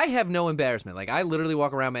 Like, I have no embarrassment. Like, I literally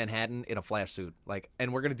walk around Manhattan in a Flash suit. Like,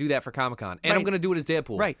 and we're gonna do that for Comic-Con. And I'm Right. gonna do it as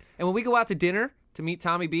Deadpool. Right. And when we go out to dinner to meet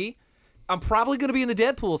Tommy B, I'm probably gonna be in the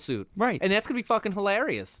Deadpool suit. Right. And that's gonna be fucking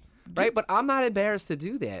hilarious. Right? But I'm not embarrassed to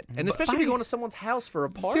do that. And especially if you're Buddy, going to someone's house for a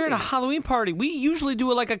party. You're at a Halloween party. We usually do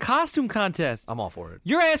it like a costume contest. I'm all for it.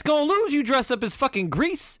 Your ass gonna lose. You dress up as fucking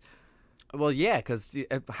Grease. Well, yeah, because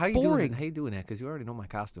how you Boring. doing? How you doing that? Because you already know my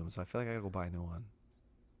costume, so I feel like I gotta go buy a new one.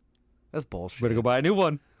 That's bullshit. Better go buy a new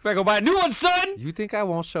one. Better go buy a new one, son. You think I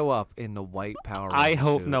won't show up in the white Power Ranger I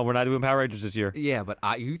hope suit? no. We're not doing Power Rangers this year. Yeah, but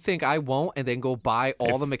you think I won't, and then go buy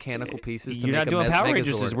all the mechanical pieces to You're make not doing a Power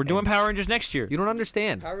Rangers. Megazord? We're doing And Power Rangers next year. You don't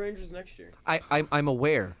understand. Power Rangers next year. I'm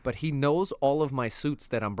aware, but he knows all of my suits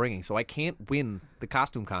that I'm bringing, so I can't win the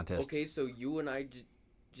costume contest. Okay, so you and I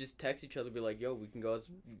just text each other, be like, "Yo, we can go as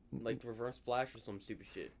like Reverse Flash or some stupid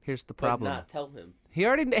shit." Here's the But problem. not tell him. He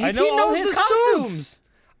already I he know all knows his the costumes. suits.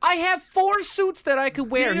 I have 4 suits that I could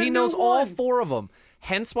wear. Get a He new knows all one. 4 of them.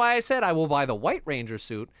 Hence why I said I will buy the White Ranger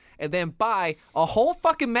suit and then buy a whole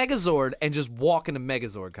fucking Megazord and just walk in a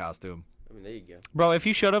Megazord costume. I mean, there you go. Bro, if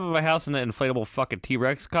you showed up at my house in that inflatable fucking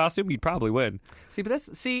T-Rex costume, you'd probably win.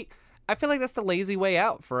 See, I feel like that's the lazy way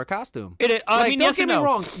out for a costume. I Like, mean, don't yes get and me no.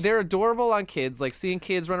 wrong. They're adorable on kids, like seeing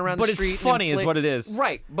kids run around But the it's street. and funny is inflate- what it is.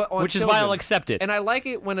 Right, but on Which is why I'll children. accept it. And I like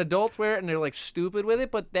it when adults wear it and they're like stupid with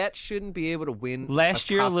it, but that shouldn't be able to win. Last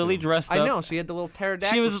a year, costume. Lily dressed I up- know she had the little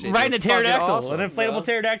pterodactyl. She was shit. riding a It was fucking pterodactyl, awesome. an inflatable bro.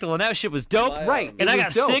 pterodactyl, and that shit was dope. Wow. Right, And it I was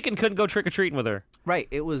got dope. sick and couldn't go trick or treating with her. Right,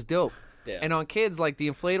 it was dope. Damn. And on kids, like the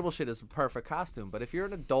inflatable shit is a perfect costume. But if you're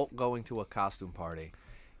an adult going to a costume party,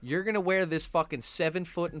 you're gonna wear this fucking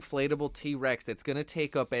 7-foot inflatable T-Rex that's gonna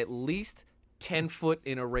take up at least 10 foot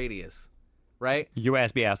in a radius. Right? Your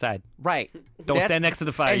ass be outside. Right. Don't stand next to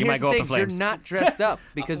the fire. and You here's might go the up in thing, flames. You're not dressed up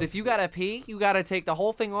because if you gotta pee, you gotta take the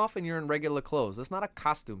whole thing off and you're in regular clothes. That's not a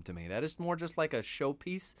costume to me. That is more just like a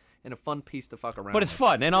showpiece and a fun piece to fuck around But it's with.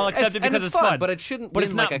 fun, and I'll accept it and because it's it's fun, fun. but it shouldn't But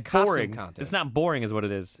it's win not like a costume boring. contest. It's not boring, is what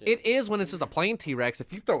it is. It is when it's just a plain T-Rex.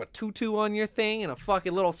 If you throw a tutu on your thing and a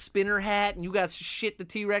fucking little spinner hat and you got shit the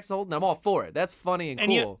T-Rex is holding, I'm all for it. That's funny and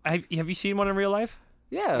And cool. have you seen one in real life?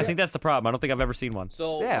 Yeah. I think that's the problem. I don't think I've ever seen one.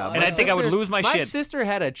 So Yeah, And my I think I would sister- lose my My shit. sister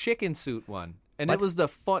had a chicken suit one, and What? it was the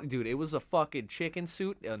fun, dude. It was a fucking chicken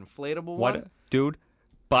suit, an inflatable What, one. dude?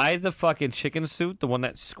 Buy the fucking chicken suit, the one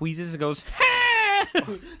that squeezes and goes.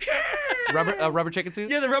 Rubber chicken suit.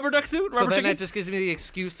 Yeah, the rubber duck suit. So Rubber then chicken. that just gives me the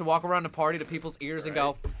excuse to walk around the party to people's ears and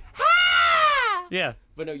go, Yeah,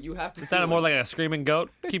 but no, you have to. it see sounded one. more like a screaming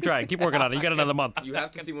goat. Keep trying. Keep working on it. You got another month. You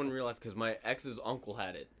have to see one in real life because my ex's uncle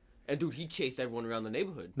had it, and dude, he chased everyone around the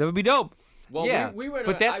neighborhood. That would be dope. Well, yeah, we went.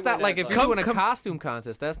 but that's I not went like as if a- you're Come- doing a come- costume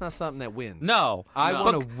contest. That's not something that wins. No. I No.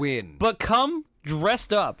 want to win. But come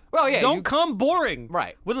dressed up. Well, yeah, Don't you- come boring.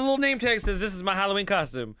 Right. With a little name tag that says, "This is my Halloween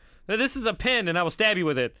costume." Now, this is a pen, and I will stab you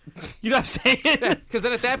with it. You know what I'm saying? Because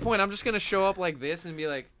then at that point, I'm just gonna show up like this and be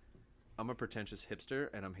like, I'm a pretentious hipster,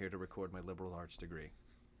 and I'm here to record my liberal arts degree.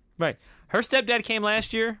 Right. Her stepdad came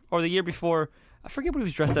last year or the year before. I forget what he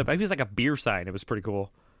was dressed up. He was like a beer sign. It was pretty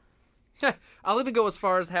cool. I'll even go as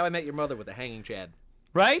far as How I Met Your Mother with the hanging Chad.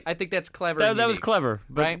 Right? I think that's clever. That and was unique. clever.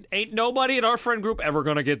 But Right? ain't nobody in our friend group ever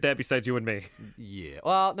going to get that besides you and me. Yeah.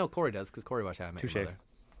 Well, no, Corey does because Corey watched How I Met Touche. Your Mother.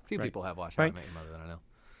 A few Right. people have watched How Right. I Met Your Mother that I know.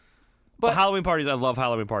 But Halloween parties, I love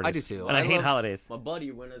Halloween parties. I do too. And I, I hate love- holidays. My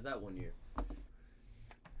buddy went as that one year.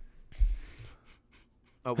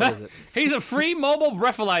 Oh, what is it? He's a free mobile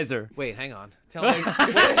breathalyzer. Wait, hang on. Tell me.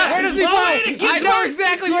 Where does he Oh, go? wait, it gets I know worse.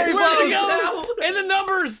 exactly where he Where'd it goes. go? And the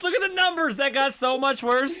numbers. Look at the numbers. That got so much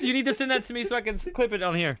worse. You need to send that to me so I can clip it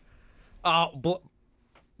on here.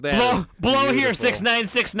 Blow here,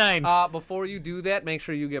 6969. Before you do that, make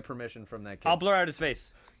sure you get permission from that kid. I'll blur out his face.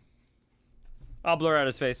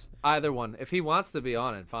 Either one. If he wants to be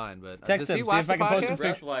on it, fine. But Text does him, he see watch if the I can post podcast? his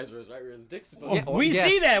picture. Breathalyzer is right where his dick's supposed Yeah, to be. We yes.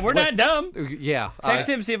 see that. We're not dumb. Yeah. Text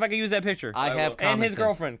him, see if I can use that picture. I have and common his sense.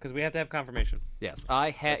 girlfriend, because we have to have confirmation. Yes,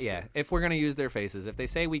 yeah. If we're gonna use their faces, if they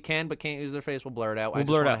say we can but can't use their face, we'll blur it out. We'll I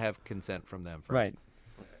blur just it want out. to have consent from them first. Right.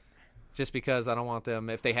 Just because I don't want them,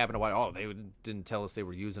 if they happen to watch, they didn't tell us they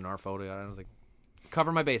were using our photo. I was like,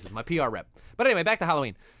 cover my bases, my PR rep. But anyway, back to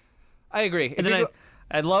Halloween. I agree. If And then you go-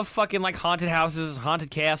 I love fucking like haunted houses,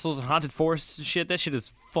 haunted castles, and haunted forests and shit. That shit is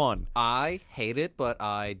fun. I hate it, but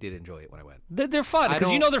I did enjoy it when I went. They're fun I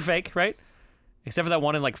because you don't- know they're fake, right? Except for that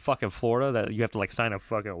one in like fucking Florida that you have to like sign a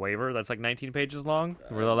fucking waiver that's like 19 pages long.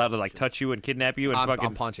 Where they're allowed to like touch you and kidnap you and I'm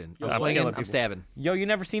fucking. punching. I'm I'm swinging. killing I'm people. stabbing. Yo, you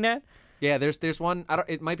never seen that? Yeah, there's one. I don't.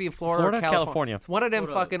 It might be in Florida, Florida? or California. California. One of them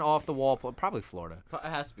Florida. fucking off the wall. Probably Florida. It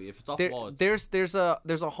has to be. If it's off the wall, it's There's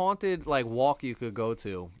a haunted like walk you could go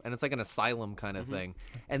to, and it's like an asylum kind of thing,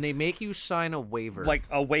 and they make you sign a waiver. Like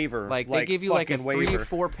a waiver. Like they give you like a fucking 3 or waiver.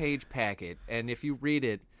 4 page packet, and if you read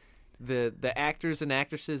it, the actors and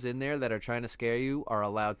actresses in there that are trying to scare you are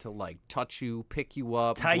allowed to like touch you, pick you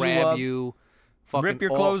up, Tie you grab up, you, fucking rip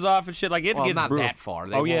your all- clothes off and shit. Like it Well, gets not brutal. that far.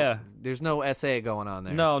 They Oh won't- yeah. There's no SA going on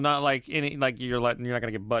there. No, not like any like you're not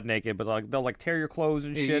gonna get butt naked, but like they'll like tear your clothes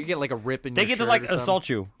and you shit. get like a rip in They your get to shirt like or something. assault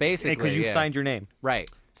you, Basically, because you yeah. signed your name. Right.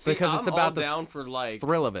 See, Because it's I'm about all the down for like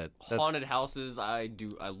thrill of it. That's- haunted houses. I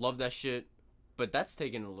love that shit, but that's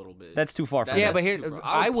taken a little bit. That's too far for That- me. Yeah, but that's here too far.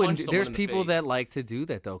 I would wouldn't. punch There's someone in the people that face. like to do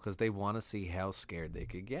that though because they want to see how scared they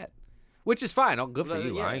could get, which is fine. Oh, good for Well,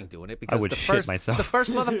 you. yeah. I ain't doing it because would the shit first myself. the first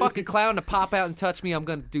motherfucking clown to pop out and touch me, I'm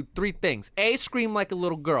gonna do 3 things: A, scream like a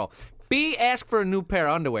little girl; B, ask for a new pair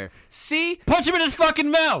of underwear; C, Punch him in his fucking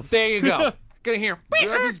mouth. there you go. Gonna hear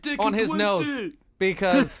Grab his dick on and his twist nose it.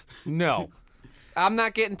 because no, I'm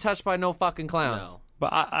not getting touched by no fucking clowns. No.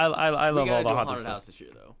 But I We love gotta all do the a haunted haunted stuff. house this year,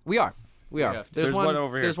 though. We are. have to. There's one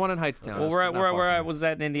over here. There's one in Hightstown. Well, It's where not far I from was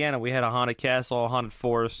at in Indiana, we had a haunted castle, a haunted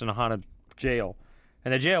forest, and a haunted jail.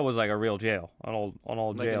 And the jail was like a real jail, an old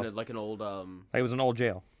Like jail. like an old Like, it was an old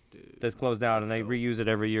jail that's closed down, and they reuse it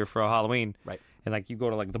every year for Halloween. Right. And like you go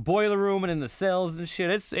to like the boiler room and in the cells and shit.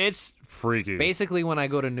 It's freaky. Basically, when I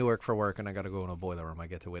go to Newark for work and I got to go in a boiler room, I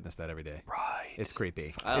get to witness that every day. Right. It's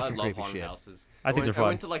creepy. I It's some love creepy haunted shit. houses. I think they're fun. I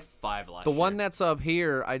went to like 5 last The year. one that's up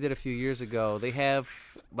here, I did a few years ago. They have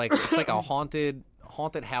like it's like a haunted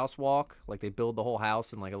house walk. Like they build the whole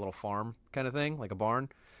house in like a little farm kind of thing, like a barn.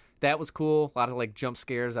 That was cool. A lot of like jump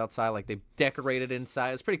scares outside. Like they decorated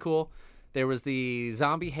inside. It's pretty cool. There was the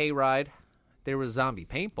zombie hayride. There was zombie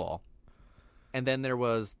paintball, and then there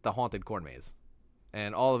was the haunted corn maze,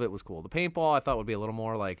 and all of it was cool. The paintball I thought would be a little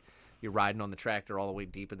more like you're riding on the tractor all the way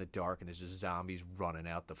deep in the dark, and there's just zombies running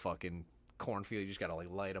out the fucking cornfield. You just gotta like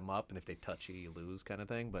light them up, and if they touch you, you lose, kind of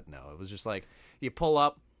thing. But no, it was just like you pull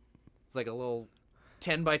up. It's like a little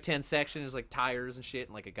 10 by 10 section. There's like tires and shit,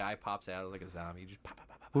 and like a guy pops out as like a zombie. You just pop, pop,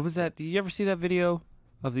 pop, pop. What was that? Did you ever see that video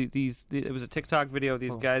of these? It was a TikTok video of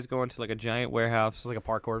these guys going to like a giant warehouse. It's like a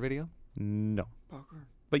parkour video. No.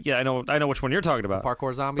 But yeah, I know which one you're talking about.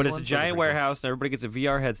 Parkour zombie. But it's one? a Those are giant pretty cool. warehouse, and everybody gets a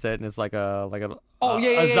VR headset, and it's like a Oh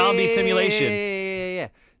yeah, a zombie simulation. Yeah.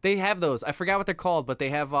 They have those. I forgot what they're called, but they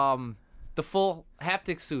have the full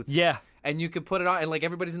haptic suits. Yeah, and you could put it on, and like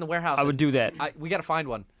everybody's in the warehouse. I would do that. We gotta find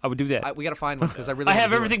one. I would do that. We gotta find one because I really. I wanna have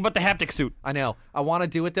do it. everything but the haptic suit. I know. I want to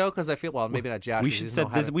do it though because I feel maybe not Josh. We 'cause he should doesn't know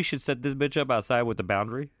set how this. to- We should set this bitch up outside with the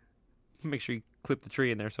boundary. Make sure you clip the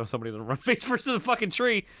tree in there so somebody doesn't run face first to the fucking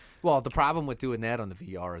tree. Well, the problem with doing that on the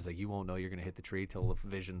VR is like you won't know you're gonna hit the tree till the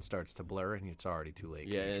vision starts to blur and it's already too late.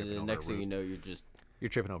 'cause Yeah, you're tripping and the over next a thing you root. know, You're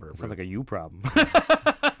tripping over a Sounds root. like a you problem.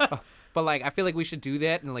 But like, I feel like we should do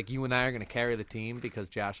that, and like you and I are gonna carry the team because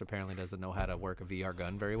Josh apparently doesn't know how to work a VR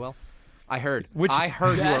gun very well. I heard you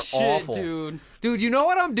that are shit, awful, dude. Dude, you know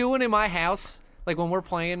what I'm doing in my house? Like when we're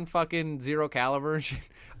playing fucking Zero Caliber and shit,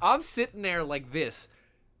 I'm sitting there like this,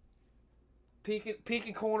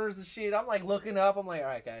 peeking corners and shit. I'm like looking up. I'm like, all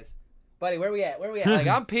right, guys, buddy, where we at? Like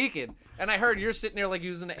I'm peeking, and I heard you're sitting there like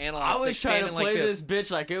using the analog. I was stick, trying to standing play like this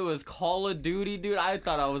bitch like it was Call of Duty, dude. I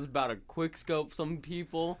thought I was about to quick scope some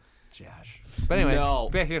people. Josh. But anyway, No.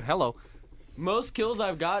 hello. Most kills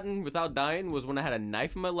I've gotten without dying was when I had a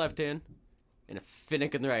knife in my left hand and a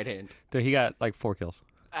finnick in the right hand. Dude, he got like 4 kills.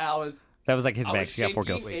 And I was That was like his I max. was He got 4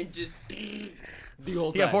 shaking kills. and just the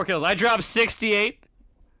whole He time. got 4 kills. I dropped 68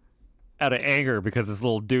 out of anger because this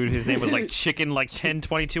little dude, his name was like Chicken, like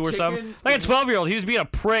 1022 or something. Chicken? Like a 12-year-old. He was being a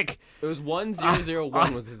prick. It was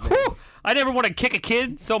 1001 was his name. Whew! I never want to kick a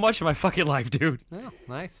kid so much in my fucking life, dude. Oh,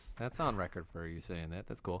 nice. That's on record for you saying that.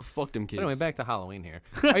 That's cool. Fuck them kids. Anyway, back to Halloween here.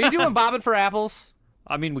 Are you doing bobbing for apples?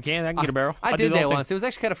 I mean, we can. I can get a barrel. I do did the that whole thing. once. It was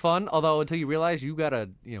actually kind of fun, although until you realize you gotta,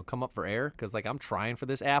 come up for air because like I'm trying for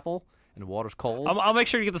this apple and the water's cold. I'll make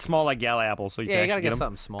sure you get the small like gala apples so you Yeah, can you gotta actually get them.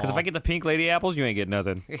 something small. Because if I get the pink lady apples, you ain't getting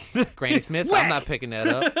nothing. Granny Smiths, I'm not picking that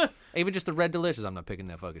up. Even just the Red Delicious, I'm not picking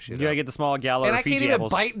that fucking shit You gotta up. get the small gala And or I Fiji can't even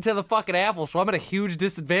apples. bite into the fucking apple, so I'm at a huge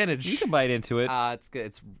disadvantage. You can bite into it. It's good.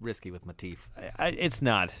 It's risky with my teeth. It's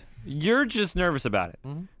not. You're just nervous about it.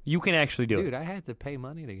 You can actually do Dude, it. I had to pay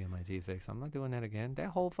money to get my teeth fixed. I'm not doing that again. That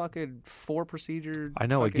whole fucking 4 procedure. I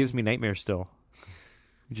know it fucking- gives me nightmares still.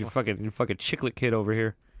 You fucking chiclet kid over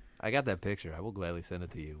here. I got that picture. I will gladly send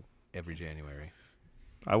it to you every January.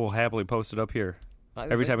 I will happily post it up here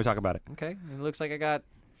every time we talk about it. Okay. And it looks like I got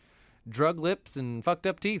drug lips and fucked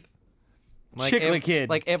up teeth. Chiclet kid.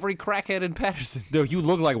 Like every crackhead in Patterson. Dude, you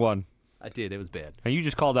look like one. I did. It was bad. And you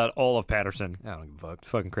just called out all of Patterson. I don't give a fuck.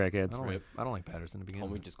 Fucking crackheads. I don't like Patterson to begin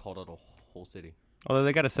Homie with. just called out a whole city. Although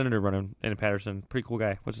they got a senator running in Patterson. Pretty cool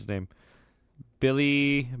guy. What's his name?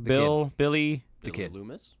 Billy Billy Billy kid.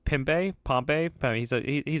 Loomis? Pompey. He's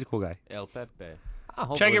a cool guy. El Pepe.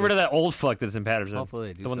 Try to get rid of that old fuck that's in Patterson. Hopefully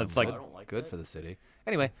they do the one that's something like I don't like good that. for the city.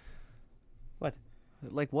 Anyway. What?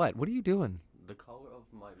 Like what? What are you doing? The color of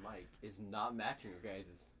my mic is not matching your guys'.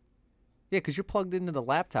 Yeah, because you're plugged into the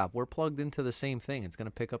laptop. We're plugged into the same thing. It's going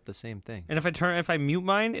to pick up the same thing. And if I mute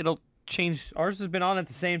mine, it'll change. Ours has been on at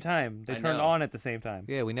the same time. They I turned know. on at the same time.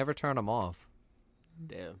 Yeah, we never turn them off.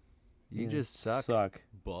 Damn. You just suck.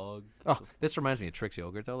 Bug. Oh, this reminds me of Trix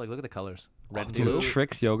yogurt though. Like, look at the colors. Red and Dude, blue.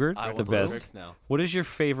 Trix yogurt, I the want best. Trix now. What is your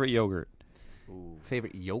favorite yogurt? Ooh.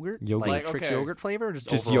 Favorite yogurt? Yogurt. Like, Like, Trix okay. yogurt flavor or just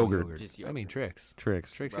Just overall yogurt. Just I mean yogurt. Trix.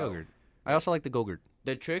 Trix. Trix Bro. yogurt. I also like the Gogurt.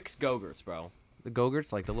 The Trix Go-Gurts, bro. The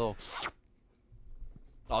Gogurts, like the little.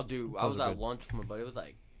 I was are at good. lunch with my buddy. It was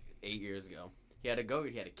like 8 years ago. He had a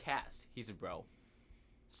Go-Gurt. He had a cast. He said, bro,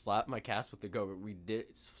 slap my cast with the Go-Gurt. We did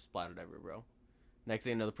splattered everywhere, bro. Next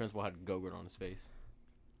thing you know, the principal had Go-Gurt on his face.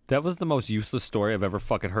 That was the most useless story I've ever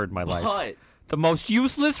fucking heard in my life. What? The most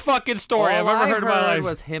useless fucking story I've All ever I heard in my life.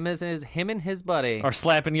 was him and his buddy Are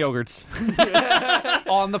slapping yogurts.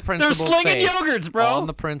 on the They're principal's slinging face. yogurts, bro. On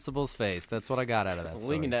the principal's face. That's what I got out of that story.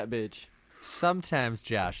 Slinging that bitch. Sometimes,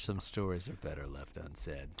 Josh, some stories are better left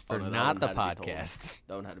unsaid. Oh, For no, that not one the had to be told. podcast.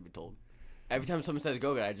 That one had to be told. Every time someone says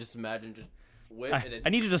Go-Gurt, I just imagine just whip and I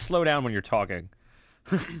need you to slow down when you're talking.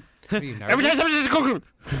 Are you Every nervous? time somebody says yogurt.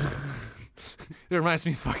 It reminds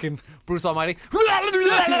me of fucking Bruce Almighty.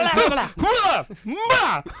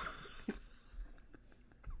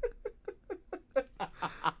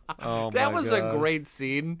 Oh, That my was God. a great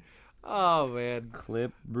scene. Oh man.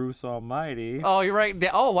 clip. Bruce Almighty. Oh, you're right.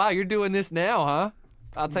 Oh wow, you're doing this now, huh?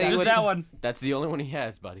 I'll tell you Just what. that one. That's the only one he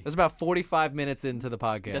has, buddy. It's about 45 minutes into the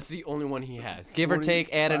podcast. That's the only one he has. Give or take,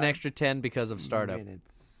 add an 45 extra 10 because of startup.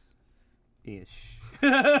 Minutes ish.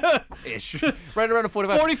 Ish. Right around a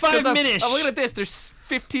 45. 45 'Cause minutes. I'm looking at this. There's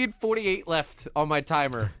 15:48 left on my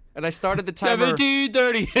timer, and I started the timer.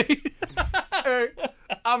 1738. Hey,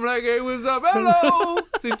 I'm like, hey, what's up? Hello.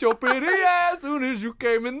 Since your pretty ass soon as you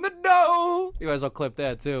came in the door. You guys all clip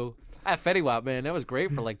that too. That Fetty Wap, man, that was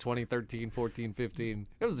great for like 2013, 14, 15.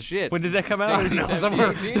 It was the shit. When did that come out? 16,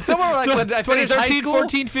 somewhere, 17. somewhere like when I finished high 2013, school.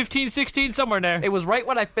 14, 15, 16, somewhere in there. It was right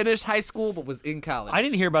when I finished high school, but was in college. I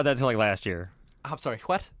didn't hear about that until like last year. I'm sorry.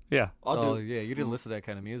 What? Yeah. I'll Oh do yeah, you didn't listen to that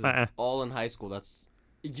kind of music. all in high school. That's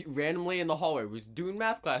randomly in the hallway. We was doing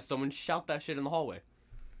math class. Someone shout that shit in the hallway.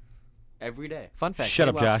 Every day. Fun fact. Shut Fetty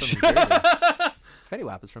up, Wap's Josh. from New Jersey. Fetty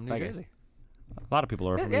Wap is from New Bye, guys. Jersey. A lot of people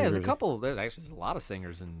are Yeah, from yeah, New there's a Jersey. couple. There's actually a lot of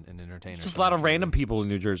singers and entertainers. Just a from lot New of Jersey. random people in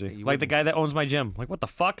New Jersey. you Like the wouldn't- guy that owns my gym. Like, what the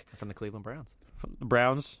fuck? from the Cleveland Browns. The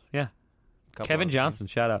Browns. Yeah. Couple Kevin other Johnson.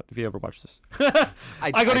 Shout out if you ever watch this. things.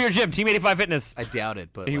 I go to your gym, Team 85 Fitness. I doubt it,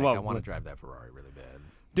 but He like, won't. I want to drive that Ferrari really bad.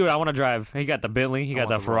 Dude, I want to drive. He got the Bentley. He I got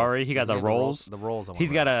the want Ferrari. Rolls. He got Does the have Rolls. The Rolls. I wanna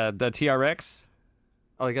He's got ride. the TRX.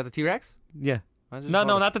 Oh, you got the T-Rex? Yeah. I just No,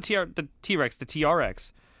 bought a- not the T-Rex, the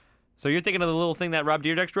TRX. So you're thinking of the little thing that Rob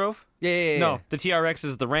Dyrdek drove? Yeah. No, the TRX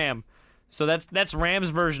is the Ram. So that's Ram's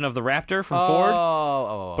version of the Raptor from Oh, Ford,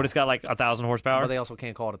 oh. but it's got like 1,000 horsepower. But they also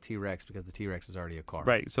can't call it a T-Rex because the T-Rex is already a car.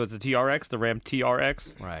 Right, so it's a TRX, the Ram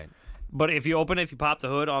TRX. Right. But if you open it, if you pop the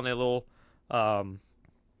hood on the little,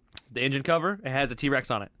 the engine cover, it has a T-Rex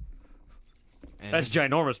on it. And That's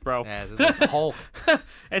ginormous, bro. yeah, it's like the Hulk.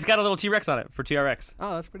 It's got a little T-Rex on it for TRX.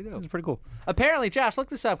 Oh, that's pretty dope. It's pretty cool. Apparently, Josh, look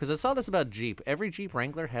this up because I saw this about Jeep. Every Jeep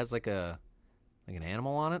Wrangler has like an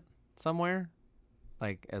animal on it somewhere,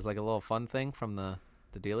 like as like a little fun thing from the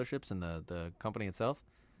dealerships and the company itself.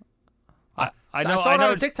 I I know. saw I it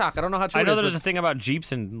know. on TikTok. I don't know how true I know it is, there's but- a thing about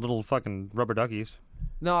Jeeps and little fucking rubber duckies.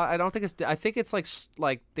 No, I don't think it's. I think it's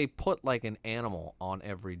like they put like an animal on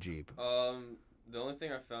every Jeep. The only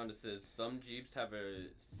thing I found, it says some Jeeps have a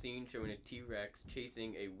scene showing a T-Rex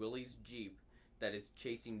chasing a Willys Jeep that is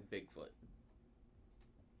chasing Bigfoot.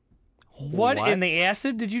 What in the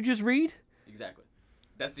acid did you just read? Exactly.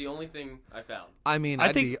 That's the only thing I found. I mean, I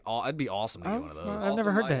I'd think- be awesome to get one of those. I've Also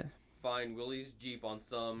never heard might that. Find Willys Jeep on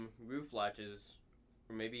some roof latches,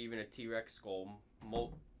 or maybe even a T-Rex skull.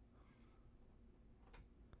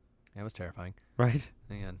 That was terrifying. Right.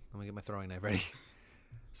 Hang on, let me get my throwing knife ready.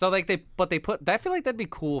 So like they put. I feel like that'd be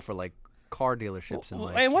cool for like car dealerships and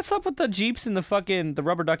like. And what's up with the Jeeps and the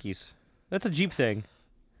rubber duckies? That's a Jeep thing.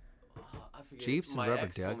 I forget. Jeeps and My rubber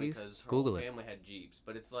ex told me duckies? 'cause her Google whole it. family had Jeeps,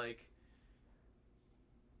 but it's like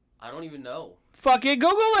I don't even know. Fucking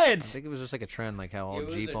Google I it. think it was just like a trend, like how all It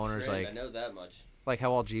was Jeep a owners trend, like I know that much. like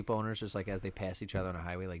how all Jeep owners just like as they pass each other on a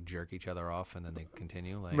highway like jerk each other off and then they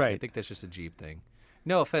continue. Like I Right. think that's just a Jeep thing.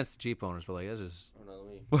 No offense to Jeep owners, but like that's just. Oh, no,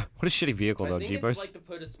 let me. What a shitty vehicle I though, think Jeepers. it's like to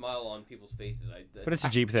put a smile on people's faces. But it's a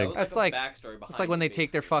Jeep thing. That was That's like, like- a backstory behind It's like when they it,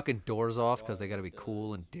 take their basically. fucking doors off because they got to be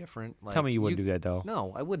cool and different. Like, Tell me you wouldn't do that though.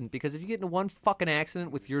 No, I wouldn't because if you get into one fucking accident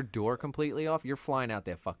with your door completely off, you're flying out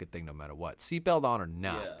that fucking thing no matter what. Seatbelt on or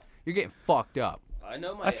not, Yeah. you're getting fucked up. I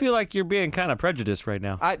know my. I feel like you're being kind of prejudiced right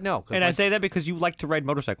now. I no, And I say that because you like to ride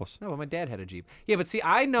motorcycles. no, but my dad had a Jeep. Yeah, but see,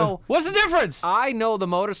 I know. What's the difference? I know the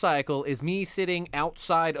motorcycle is me sitting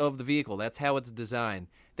outside of the vehicle. That's how it's designed.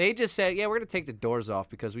 They just said, yeah, we're going to take the doors off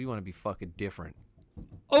because we want to be fucking different.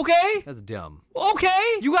 Okay. That's dumb.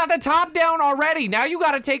 Okay. You got the top down already. Now you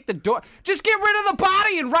got to take the door. Just get rid of the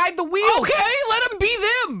body and ride the wheels. Okay, let them be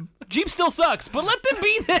them. Jeep still sucks, but let them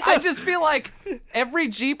be them. I just feel like every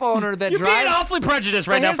Jeep owner that You're drives. being awfully prejudiced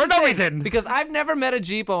right But now here's for the no thing, reason. Because I've never met a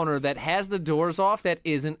Jeep owner that has the doors off that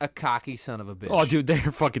isn't a cocky son of a bitch. Oh, dude,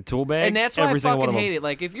 they're fucking tool bags. And that's why every I single one fucking of them. hate it.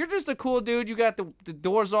 Like, if you're just a cool dude, you got the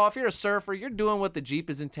doors off, you're a surfer, you're doing what the Jeep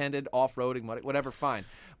is intended, off-roading, whatever, fine.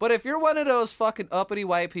 But if you're one of those fucking uppity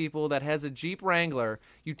white people that has a Jeep Wrangler,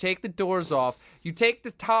 you take the doors off, you take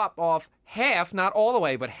the top off half, not all the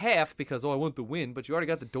way, but half, because, oh, I want the wind, but you already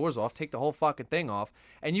got the doors off, take the whole fucking thing off,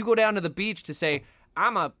 and you go down to the beach to say,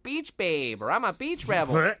 I'm a beach babe, or I'm a beach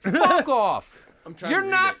rebel. Fuck off. I'm trying You're to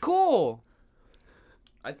read not it. cool.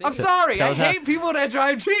 I think I'm sorry. tell I us how- hate people that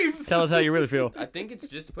drive Jeeps. Tell us how you really feel. I think it's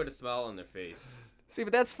just to put a smile on their face. See,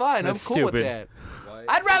 but that's fine. That's I'm cool stupid. with that. Why?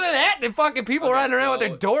 I'd rather that than fucking people Okay, riding around with their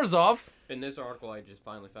so- doors off. In this article I just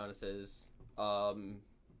finally found, it says,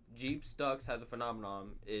 Jeep Stux has a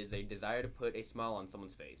phenomenon is a desire to put a smile on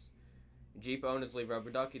someone's face. Jeep owners leave rubber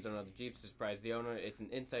duckies on other Jeeps to surprise the owner. It's an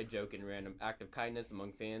inside joke and random act of kindness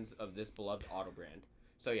among fans of this beloved auto brand.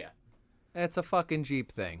 So yeah, It's a fucking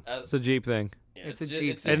Jeep thing. It's a Jeep thing. yeah, it's a ju-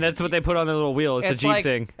 Jeep it's thing. And that's what they put on their little wheel. It's a Jeep like,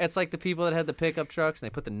 thing. It's like the people that had the pickup trucks and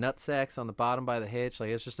they put the nut sacks on the bottom by the hitch. Like,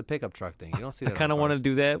 it's just a pickup truck thing. You don't see I that. kind of want to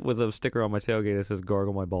do that with a sticker on my tailgate that says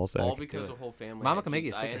 "Gargle my ball sack." all because the whole family. Mama had can make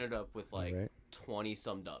you a Jeeps. I sticker. ended up with like Alright. 20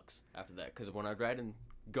 some ducks after that because when I'd ride and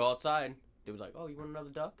go outside, they was like, "Oh, you want another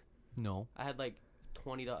duck?" No. I had like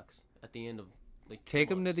 20 ducks at the end of like 2 Take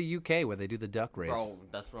them to months. the UK where they do the duck race. Bro,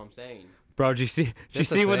 that's what I'm saying. Bro, did you see? Did you That's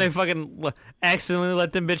the see when they thing. fucking accidentally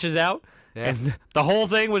let them bitches out? Yeah. And the whole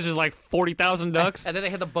thing was just like 40,000 ducks. And then they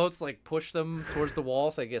had the boats like push them towards the wall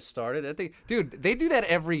so they get started. I think, dude, they do that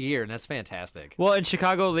every year, and that's fantastic. Well, in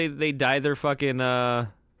Chicago, they dye their fucking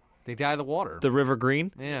They dye the water. the river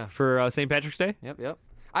green Yeah. for St. Patrick's Day. Yep.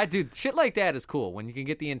 Dude, shit like that is cool when you can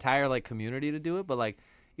get the entire like community to do it, but like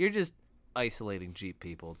you're just isolating Jeep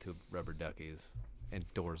people to rubber duckies and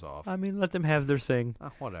doors off. I mean, let them have their thing.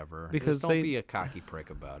 Whatever. Because Just don't they- be a cocky prick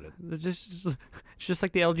about it. It's just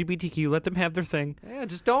like the LGBTQ. Let them have their thing. Yeah,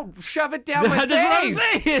 just don't shove it down my That's what I'm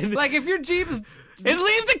face. saying. Like if your Jeep is And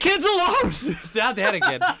leave the kids alone. not that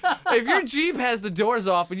again. If your Jeep has the doors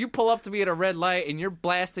off and you pull up to me at a red light and you're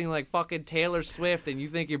blasting like fucking Taylor Swift and you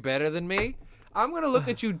think you're better than me, I'm gonna look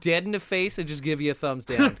at you dead in the face and just give you a thumbs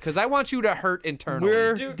down because I want you to hurt internally.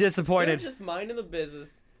 We're Dude, disappointed. They're just minding the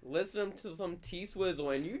business, listening to some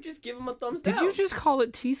T-Swizzle, and you just give them a thumbs Did down. you just call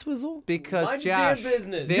it T-Swizzle? Because Mind your Josh, damn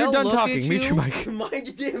business. they'll You're done look talking. at Mute your you- mic.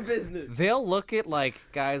 Mind your damn business. They'll look at like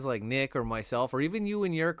guys like Nick or myself or even you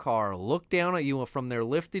in your car, look down at you from their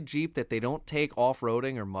lifted Jeep that they don't take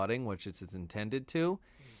off-roading or mudding, which it's intended to,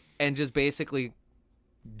 and just basically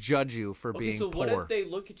judge you for Okay, being so poor. what if they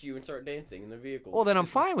look at you and start dancing in their vehicle? Well, then I'm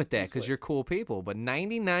Just fine with that because T-Swift. you're cool people. But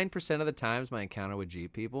 99% of the times my encounter with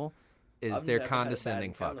Jeep people, is I've their never had a bad condescending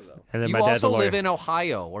encounter, fucks. though. And then You my dad's a also lawyer. live in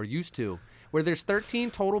Ohio, or used to, where there's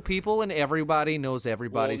 13 total people and everybody knows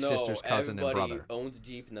everybody's Well, no, sister's cousin and everybody brother. owns a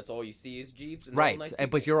Jeep, and that's all you see is Jeeps. And they're all Right, nice but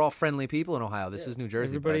people. you're all friendly people in Ohio. This is New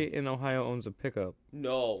Jersey. Everybody bud. in Ohio owns a pickup.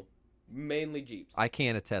 No, mainly Jeeps. I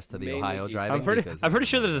can't attest to the Mainly Ohio Jeep. driving. I'm pretty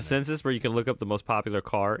sure there's a census where you can look up the most popular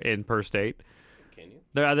car in per state. Can you?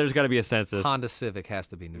 There's got to be a census. Honda Civic has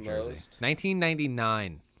to be New Jersey. Most.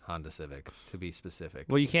 1999 Honda Civic, to be specific.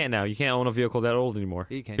 Well, you can't now. You can't own a vehicle that old anymore.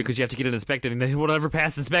 You can. Because you have to get it inspected, and they won't ever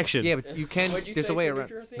pass inspection. Yeah, but you can. What'd you There's say a way for New around.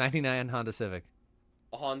 Jersey? 99 Honda Civic.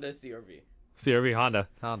 A Honda CRV. CRV Honda.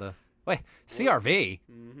 Honda. Wait, CRV?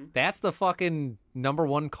 Mm-hmm. That's the fucking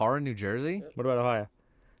 #1 car in New Jersey? What about Ohio?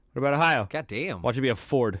 What about Ohio? God damn. Watch it be a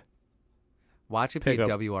Ford. Watch it be a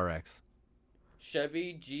Pickup. WRX.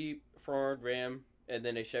 Chevy, Jeep, Ford, Ram, and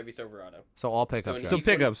then a Chevy Silverado. So all pickup So trucks. So Each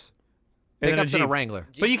one- pickups. And then Pickups and a Jeep. Wrangler.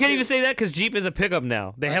 But you Jeep can't too. even say that because Jeep is a pickup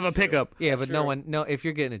now. They have a That's true. pickup. Yeah, That's but no true. one. No, if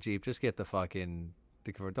you're getting a Jeep, just get the fucking.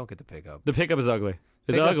 Don't get the pickup. The pickup is ugly.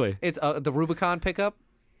 It's Pickup- ugly. It's the Rubicon pickup.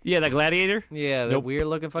 Yeah, that Gladiator. Yeah, the Nope. weird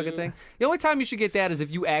looking fucking Dude. thing. The only time you should get that is if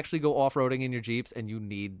you actually go off roading in your Jeeps and you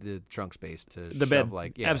need the trunk space to The shove, bed.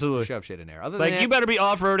 like Absolutely. shove shit in there. Other Like than you that, better be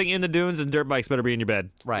off roading in the dunes, and dirt bikes better be in your bed.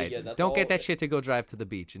 right. Yeah, that's Don't get all- that shit to go drive to the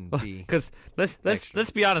beach and be. Because let's Extra.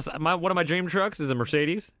 be honest. One of my dream trucks is a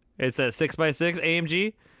Mercedes. It's a 6x6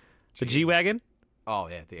 AMG, the G wagon. Oh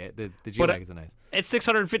yeah, the G But, wagons are nice. It's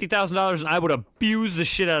 $650,000, and I would abuse the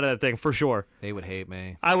shit out of that thing for sure. They would hate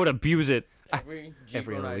me. I would abuse it. Every Jeep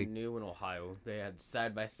Every run other I week. knew in Ohio, they had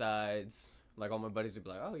side by sides. Like all my buddies would be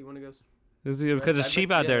like, "Oh, you want to go?" Because it's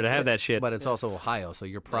cheap out there to have that shit. But it's also Ohio, so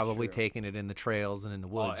you're probably true. taking it in the trails and in the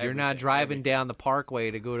woods. You're not everything, driving everything. down the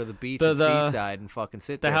parkway to go to the beach The- and the- seaside and fucking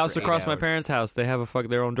sit The there. house for 8 across my hours. parents' house, they have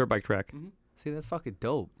their own dirt bike track, See, that's fucking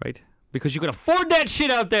dope. right? Because you can afford that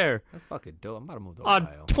shit out there That's fucking dope. I'm about to move to on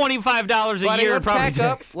Ohio. $25 a Buddy, year in let's property pack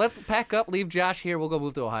up. tax. Let's pack up. Leave Josh here. We'll go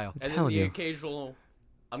move to Ohio. And then telling the you. occasional,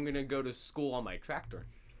 I'm gonna go to school on my tractor.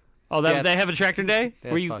 Oh, Yes. they have a tractor day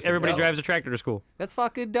where That's fucking everybody dope. drives a tractor to school, That's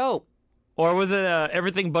fucking dope. or was it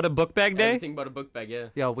everything but a book bag day? Everything but a book bag, yeah.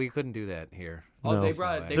 Yo, we couldn't do that here. Oh, No. they There's no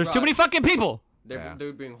brought. way. They There's brought, too many fucking people. They Yeah. they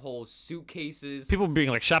would bring whole suitcases. People being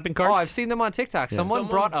like shopping carts. Oh, I've seen them on TikTok. Someone Someone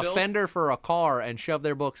brought a built- fender for a car and shoved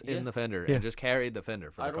their books Yeah. in the fender Yeah. and just carried the fender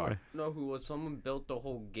for the I car. don't know who was. Someone built the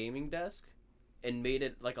whole gaming desk and made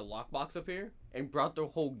it like a lockbox up here and brought the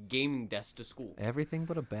whole gaming desk to school. Everything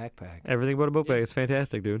but a backpack. Everything but a book bag. It's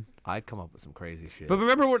fantastic, dude. I'd come up with some crazy shit. But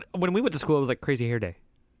remember when we went to school, it was like crazy hair day,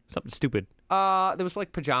 something stupid. There was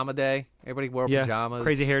like pajama day. Everybody wore Yeah, pajamas.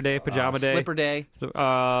 crazy hair day, pajama day. Slipper day. So,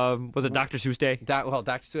 was it Dr. Seuss day? Dr.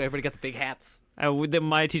 Seuss. Everybody got the big hats.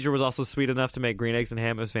 My teacher was also sweet enough to make green eggs and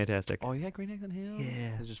ham. It was fantastic. Oh, you had green eggs and ham?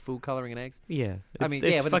 Yeah. It's just food coloring and eggs? Yeah, I It's- mean,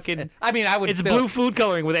 it's yeah, but fucking. I mean, I would It's still... blue food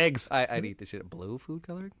coloring with eggs. I'd eat the shit. Blue food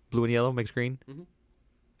coloring? Blue and yellow makes green.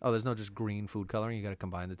 Oh, there's no just green food coloring. You got to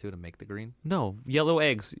combine the two to make the green. No, yellow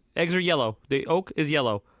eggs. Eggs are yellow. The oak is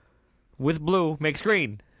yellow. With blue makes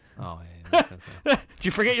green. Oh, yeah, makes sense now. Did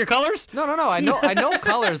you forget your colors? No. I know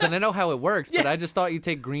colors and I know how it works, but I just thought you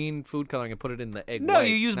take green food coloring and put it in the egg. No, white,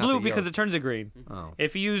 you use not blue the because yolk. it turns it green. Oh,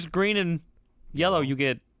 If you use green and yellow, you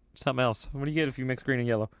get something else. What do you get if you mix green and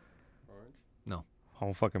yellow? Orange. no. I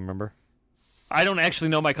don't fucking remember. I don't actually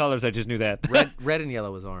know my colors. I just knew that. Red and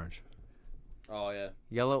yellow is orange. Oh yeah.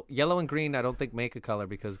 Yellow and green I don't think make a color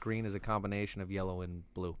because green is a combination of yellow and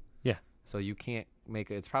blue. Yeah. So you can't make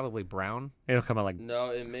it. It's probably brown. It'll come out like.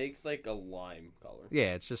 No, it makes like a lime color.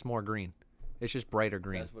 Yeah, it's just more green. It's just brighter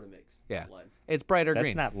green. That's what it makes. Yeah. Lime. It's brighter That's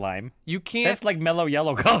green. not lime. You can't. That's like mellow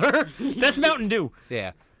yellow color. That's Mountain Dew.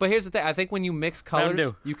 Yeah. But here's the thing. I think when you mix Mountain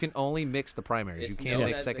colors, Dew. you can only mix the primaries. It's you can't known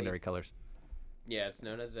mix as secondary colors. Yeah, it's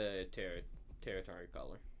known as a territory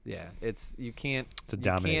color. Yeah, you can't. It's a you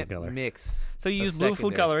dominating can't color. mix. So you a use blue food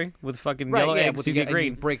secondary. coloring with fucking Right, yellow yeah, eggs with to the- get and you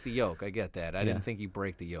green. break the yolk. I get that. I Yeah. didn't think you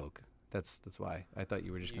break the yolk. That's why I thought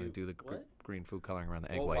you were just going to You- do the what? green food coloring around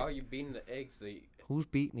the egg Well, white. why are you beating the eggs? Who's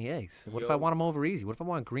beating the eggs? What if I Yolk. want them over easy? What if I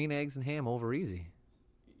want green eggs and ham over easy?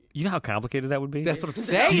 You know how complicated that would be? That's what I'm Do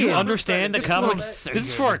saying. you understand the Just complication? This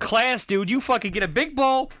is for a class, dude. You fucking get a big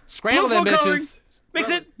bowl, Scramble blue them food coloring, bitches. mix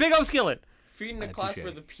it, big old skillet. Feeding the Ah, class touche.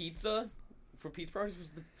 where the pizza for pizza parties was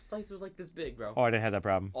the slice was like this big, bro. Oh, I didn't have that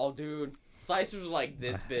problem. Oh, dude, slices was like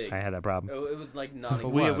this big. I had that problem. It was like not. For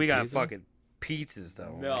even- what? We got pizza? fucking pizzas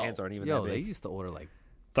though. No. My hands aren't even Yo, that they big. used to order like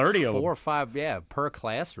 30 of 4 them. or 5, per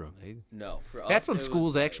classroom. No, for That's us, when it was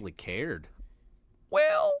schools like- actually cared.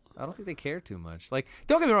 Well, I don't think they care too much. Like,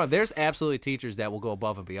 don't get me wrong. There's absolutely teachers that will go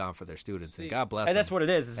above and beyond for their students, and See, God bless and them. that's what it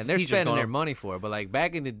is. It's and the they're teachers spending going their up. money for it. But like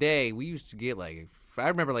back in the day, we used to get like I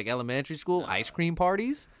remember like elementary school ice cream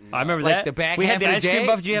parties. I remember Like that. the back we had half the of the ice cream day?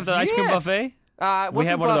 buffet. Did you have the ice cream Yeah. buffet? It We wasn't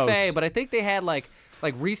had one of buffet, those. but I think they had like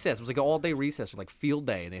recess. It was like an all day recess or like field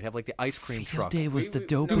day, and they'd have like the ice cream truck. was the We- dopest.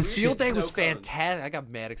 no, Dude, we field did day was snow cones. fantastic. I got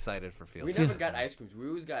mad excited for field We day. never got ice creams. We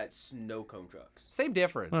always got snow cone trucks. Same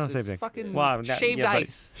difference. Well, It's same thing. fucking Wow, shaved yeah, but-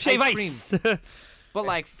 ice. Shave ice. ice. Cream. But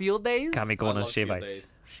like field days. Got me going I on love shave field ice.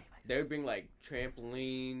 days. They would bring like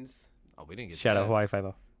trampolines. Oh, we didn't get Shout that. out Hawaii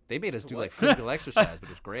Five-0. They made us do What? like physical exercise, but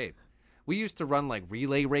it was great. We used to run like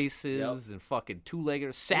relay races and fucking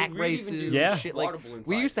two-leggers, sack We even races, do Yeah. shit water like. balloon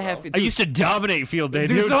We fights, used to have. bro. I used to dominate field day,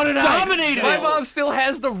 dude. Dude, so did I. Dominated My it. mom still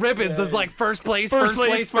has the ribbons. It's like first place,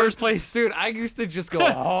 First place. Dude, I used to just go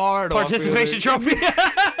hard. on field Participation day. trophy.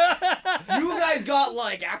 You guys got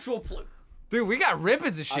like actual. Dude, we got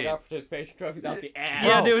ribbons and I shit. got participation trophies out the ass.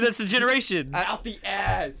 yeah, dude, that's the generation. Out the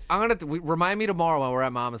ass. I'm gonna remind me tomorrow when we're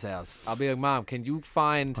at Mama's house. I'll be like, Mom, can you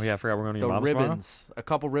find Oh yeah, I forgot we're going to the your mom's tomorrow. ribbons? A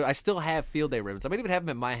couple ribbons. I still have field day ribbons. I might even have them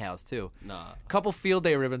at my house too. Nah. Couple field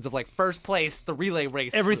day ribbons of like first place, the relay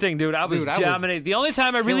race, Everything, dude. I was Dude, I was dominated. The only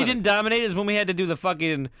time I really killing it. didn't dominate is when we had to do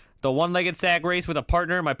the one-legged sack race with a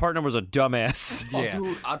partner. My partner was a dumbass. Oh, Yeah.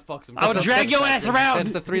 dude, I'd fuck some. I would That's drag the your best ass thing. around.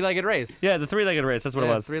 That's the three-legged race. Yeah, the three-legged race. That's what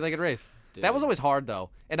Yeah, it was. three-legged race. Dude. That was always hard though,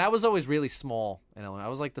 and I was always really small. And I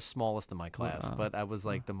was like the smallest in my class, but I was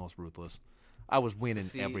like the most ruthless. I was winning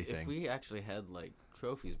See, everything. If we actually had like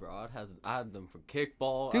trophies, bro, I had them for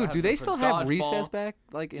kickball. I'd Dude, have do them they for still have dodgeball. recess back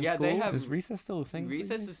like in Yeah, school? they have. Is recess still a thing? for you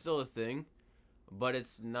Recess guys? is still a thing, but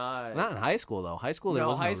it's not. Not in high school though. High school there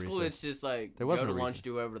no, was high no school recess. it's just like There was go no to lunch, recess.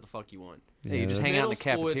 do whatever the fuck you want. Yeah, you just hang out in the Middle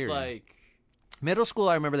school, cafeteria. It's like Middle school,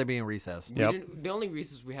 I remember there being recess. we Yep. didn't, the only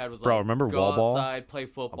recess we had was like Bro, remember go wall ball? outside, play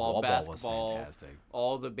football, Wall ball was basketball. fantastic.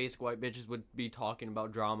 All the basic white bitches would be talking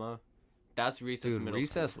about drama. That's recess. in Dude, middle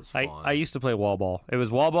recess school. was fun. I used to play wall ball. It was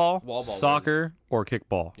wall ball, Wall ball soccer, or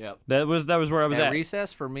kickball. Yep. That was where I was At at.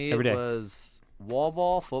 recess for me, Every it day. was wall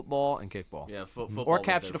ball, football, and kickball. Yeah, football. Or was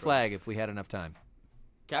capture there the for- flag if we had enough time.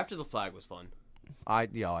 Capture the flag was fun. I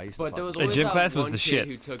used to. But there was The always gym that class was one the kid shit.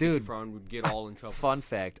 Who took it Dude. to front and would get all in trouble. Fun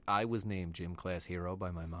fact: I was named gym class hero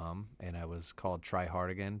by my mom, and I was called Try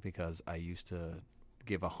Hard Again because I used to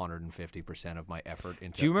give 150% of my effort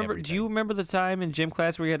into. Do you remember? Everything. Do you remember the time in gym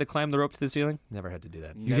class where you had to climb the rope to the ceiling? Never had to do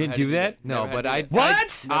that. You Never didn't had to do that? No, Never had but to do I. that.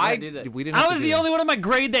 What? Never I had to do that. we didn't. have I to was do the that. only one in my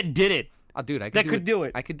grade that did it. Oh, dude, I could that do could do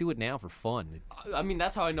it. I could do it now for fun. I mean,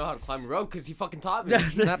 that's how I know how to climb a rope because he fucking taught me.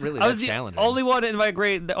 It's not really I was that the challenging. only one in my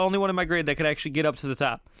grade. The only one in my grade that could actually get up to the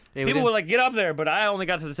top. Yeah, we People didn't- were like, "Get up there," but I only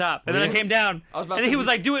got to the top, and We then I didn't- came down, I was about and to then he say, was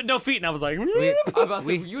like, "Do it, no feet," and I was like, We- I was about to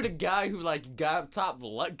say, we- were you the guy who like got up top,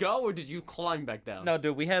 let go, or did you climb back down? "No,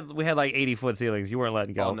 dude, we had like 80-foot ceilings. You weren't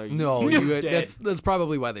letting go." Oh, no, No, you're dead. that's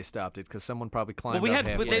probably why they stopped it because someone probably climbed. Well, we up had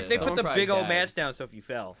halfway. they Someone put the probably big old died. mats down, so if you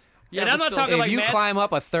fell. Yeah, and I'm but not still, talking If like you mats. climb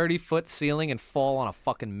up a 30-foot ceiling and fall on a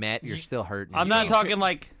fucking mat, you're still hurting. I'm not yourself. talking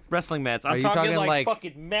like wrestling mats. I'm Are you talking, talking like like-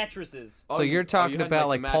 fucking mattresses. Oh, So you- you're oh, talking you had, about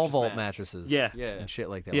like, like the pole mattress vault mats. mattresses, Yeah. Yeah. and shit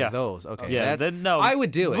like that. Yeah. Like those. Okay, Yeah, that's, then no. I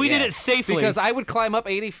would do it. We did yeah. it safely. because I would climb up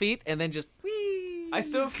 80 feet and then just. Whee! I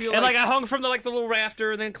still feel And like like I hung from the little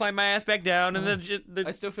rafter, and then climbed my ass back down, and then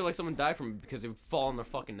I still feel like someone died from it because it would fall on their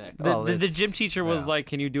fucking neck. Oh, the it's- gym teacher was yeah. like,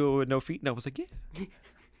 "Can you do it with no feet?" And I was like, "Yeah."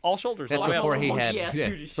 All shoulders. That's all the way up. before he monkey had. ass Yeah,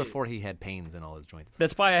 dude it's shit. before he had pains in all his joints.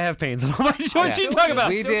 That's why I have pains in all my joints. What Yeah. you talking about?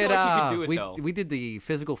 We still feel did. like you could do it, though. we did the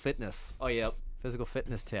physical fitness Oh yeah.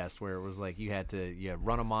 test where it was like you had to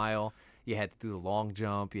run a mile, you had to do the long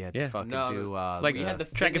jump, you had Yeah. to fucking No, do. It's like we had the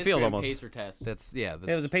track and fitness field gram almost. pacer test. that's Yeah,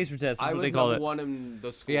 it was a pacer test. That's I what was they called number it. one in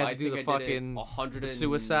the school. You had I to do think the I did it fucking 100 the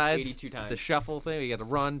suicides, 82 times. the shuffle thing. You had to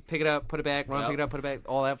run, pick it up, put it back, run, Yep. pick it up, put it back.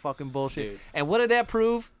 All that fucking bullshit. Dude. And what did that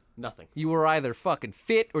prove? Nothing. You were either fucking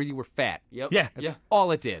fit or you were fat. Yep. Yeah. Yeah.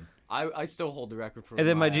 All it did. I still hold the record for. And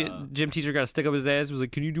then my uh, gym teacher got a stick up his ass. Was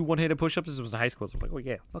like, "Can you do one-handed push-ups?" This was in high school. So I was like, "Oh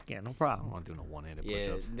yeah, fuck yeah, no I problem." don't want to do no one-handed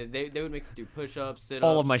Yeah, push-ups. they would make us do push-ups, sit-ups.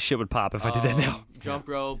 All of my shit would pop if I did that now. Jump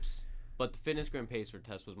ropes, but the fitness gram pacer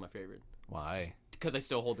test was my favorite Why? because I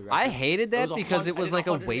still hold the record. I hated that was because it I was did like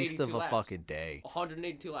a waste 182 of a laps. fucking day.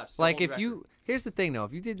 182 laps. still Like hold if the you here's the thing though,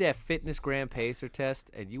 if you did that fitness gram pacer test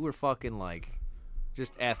and you were fucking like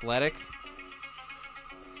just athletic,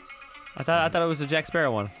 I thought it was a Jack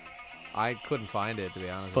Sparrow one. I couldn't find it to be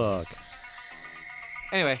honest. Fuck.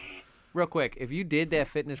 Anyway, real quick, if you did that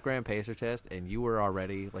fitness gram pacer test and you were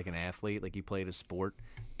already like an athlete, like you played a sport,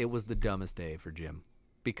 it was the dumbest day for gym.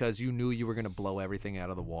 Because you knew you were gonna blow everything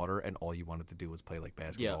out of the water and all you wanted to do was play like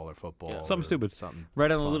basketball or football. Yeah. Something or stupid. Something.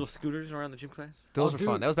 Right on the fun. little scooters around the gym class. Those Oh, were dude.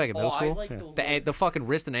 fun. That was back in middle I school. like The fucking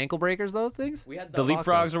wrist and ankle breakers, those things? we had The the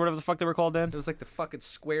leapfrogs or whatever the fuck they were called then. It was like the fucking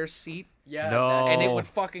square seat, Yeah. No. that and it Oh. would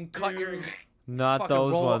fucking cut your. Not Fucking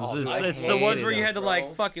those roll- ones. oh, dude, It's, I it's the ones hated where you those, had to bro.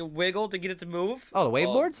 like fucking wiggle to get it to move. Oh, the wave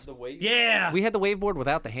boards? The wave. Yeah. We had the wave board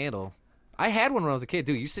without the handle. I had one when I was a kid,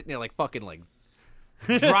 dude. You sitting there like fucking like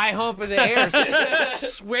dry hump in the air,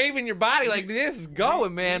 swaving your body like this is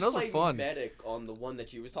going, man. Those are played fun. Medic on the one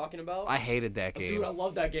that you was talking about. I hated that game. Dude, I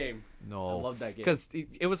love that game. No, I love that game. because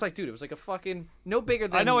it was like, dude, it was like a fucking no bigger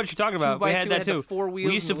than. I know what you're talking about. 2x2, We had that the too. Four wheels.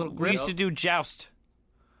 We used to and the little we grip. used to do joust.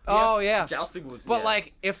 Oh yeah, Jousting was. but yes.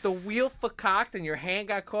 like if the wheel cocked and your hand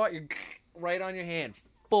got caught, you're right on your hand,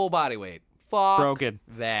 full body weight. Fuck Broken.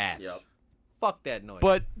 that. Yep. Fuck that noise.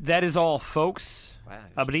 But that is all, folks. Wow,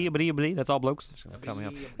 Abdi. That's all, blokes. coming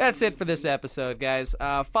up. That's it for this episode, guys.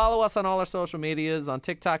 Follow us on all our social medias. On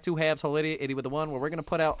TikTok, 2 halves, whole idiot, idiot with the one, where we're going to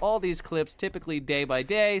put out all these clips, typically day by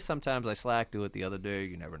day. Sometimes I slack, do it the other day.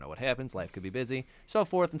 You never know what happens. Life could be busy. So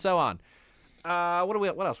forth and so on.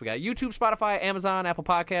 What else we got? YouTube, Spotify, Amazon, Apple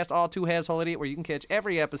Podcast, all 2 halves, whole idiot, where you can catch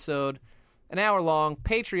every episode an hour long.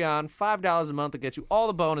 Patreon, $5 a month to get you all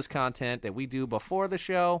the bonus content that we do before the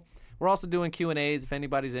show. We're also doing Q&As if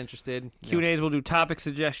anybody's interested. Q&As, we'll do topic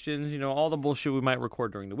suggestions, all the bullshit we might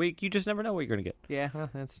record during the week. You just never know what you're going to get. Yeah,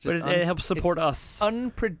 that's just But it helps support it's us.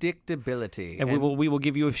 unpredictability. And we will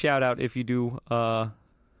give you a shout out if you do And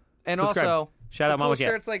subscribe. also, Shout out cool Mama Cat.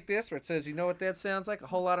 shirts like this where it says, you know what that sounds like? A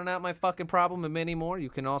whole lot of Not My Fucking Problem and many more. You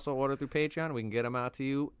can also order through Patreon. We can get them out to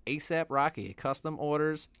you ASAP Rocky. Custom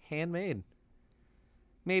orders, handmade.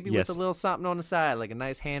 Maybe Yes. with a little something on the side, like a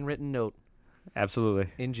nice handwritten note Absolutely.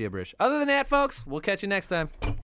 in gibberish. Other than that, folks, we'll catch you next time.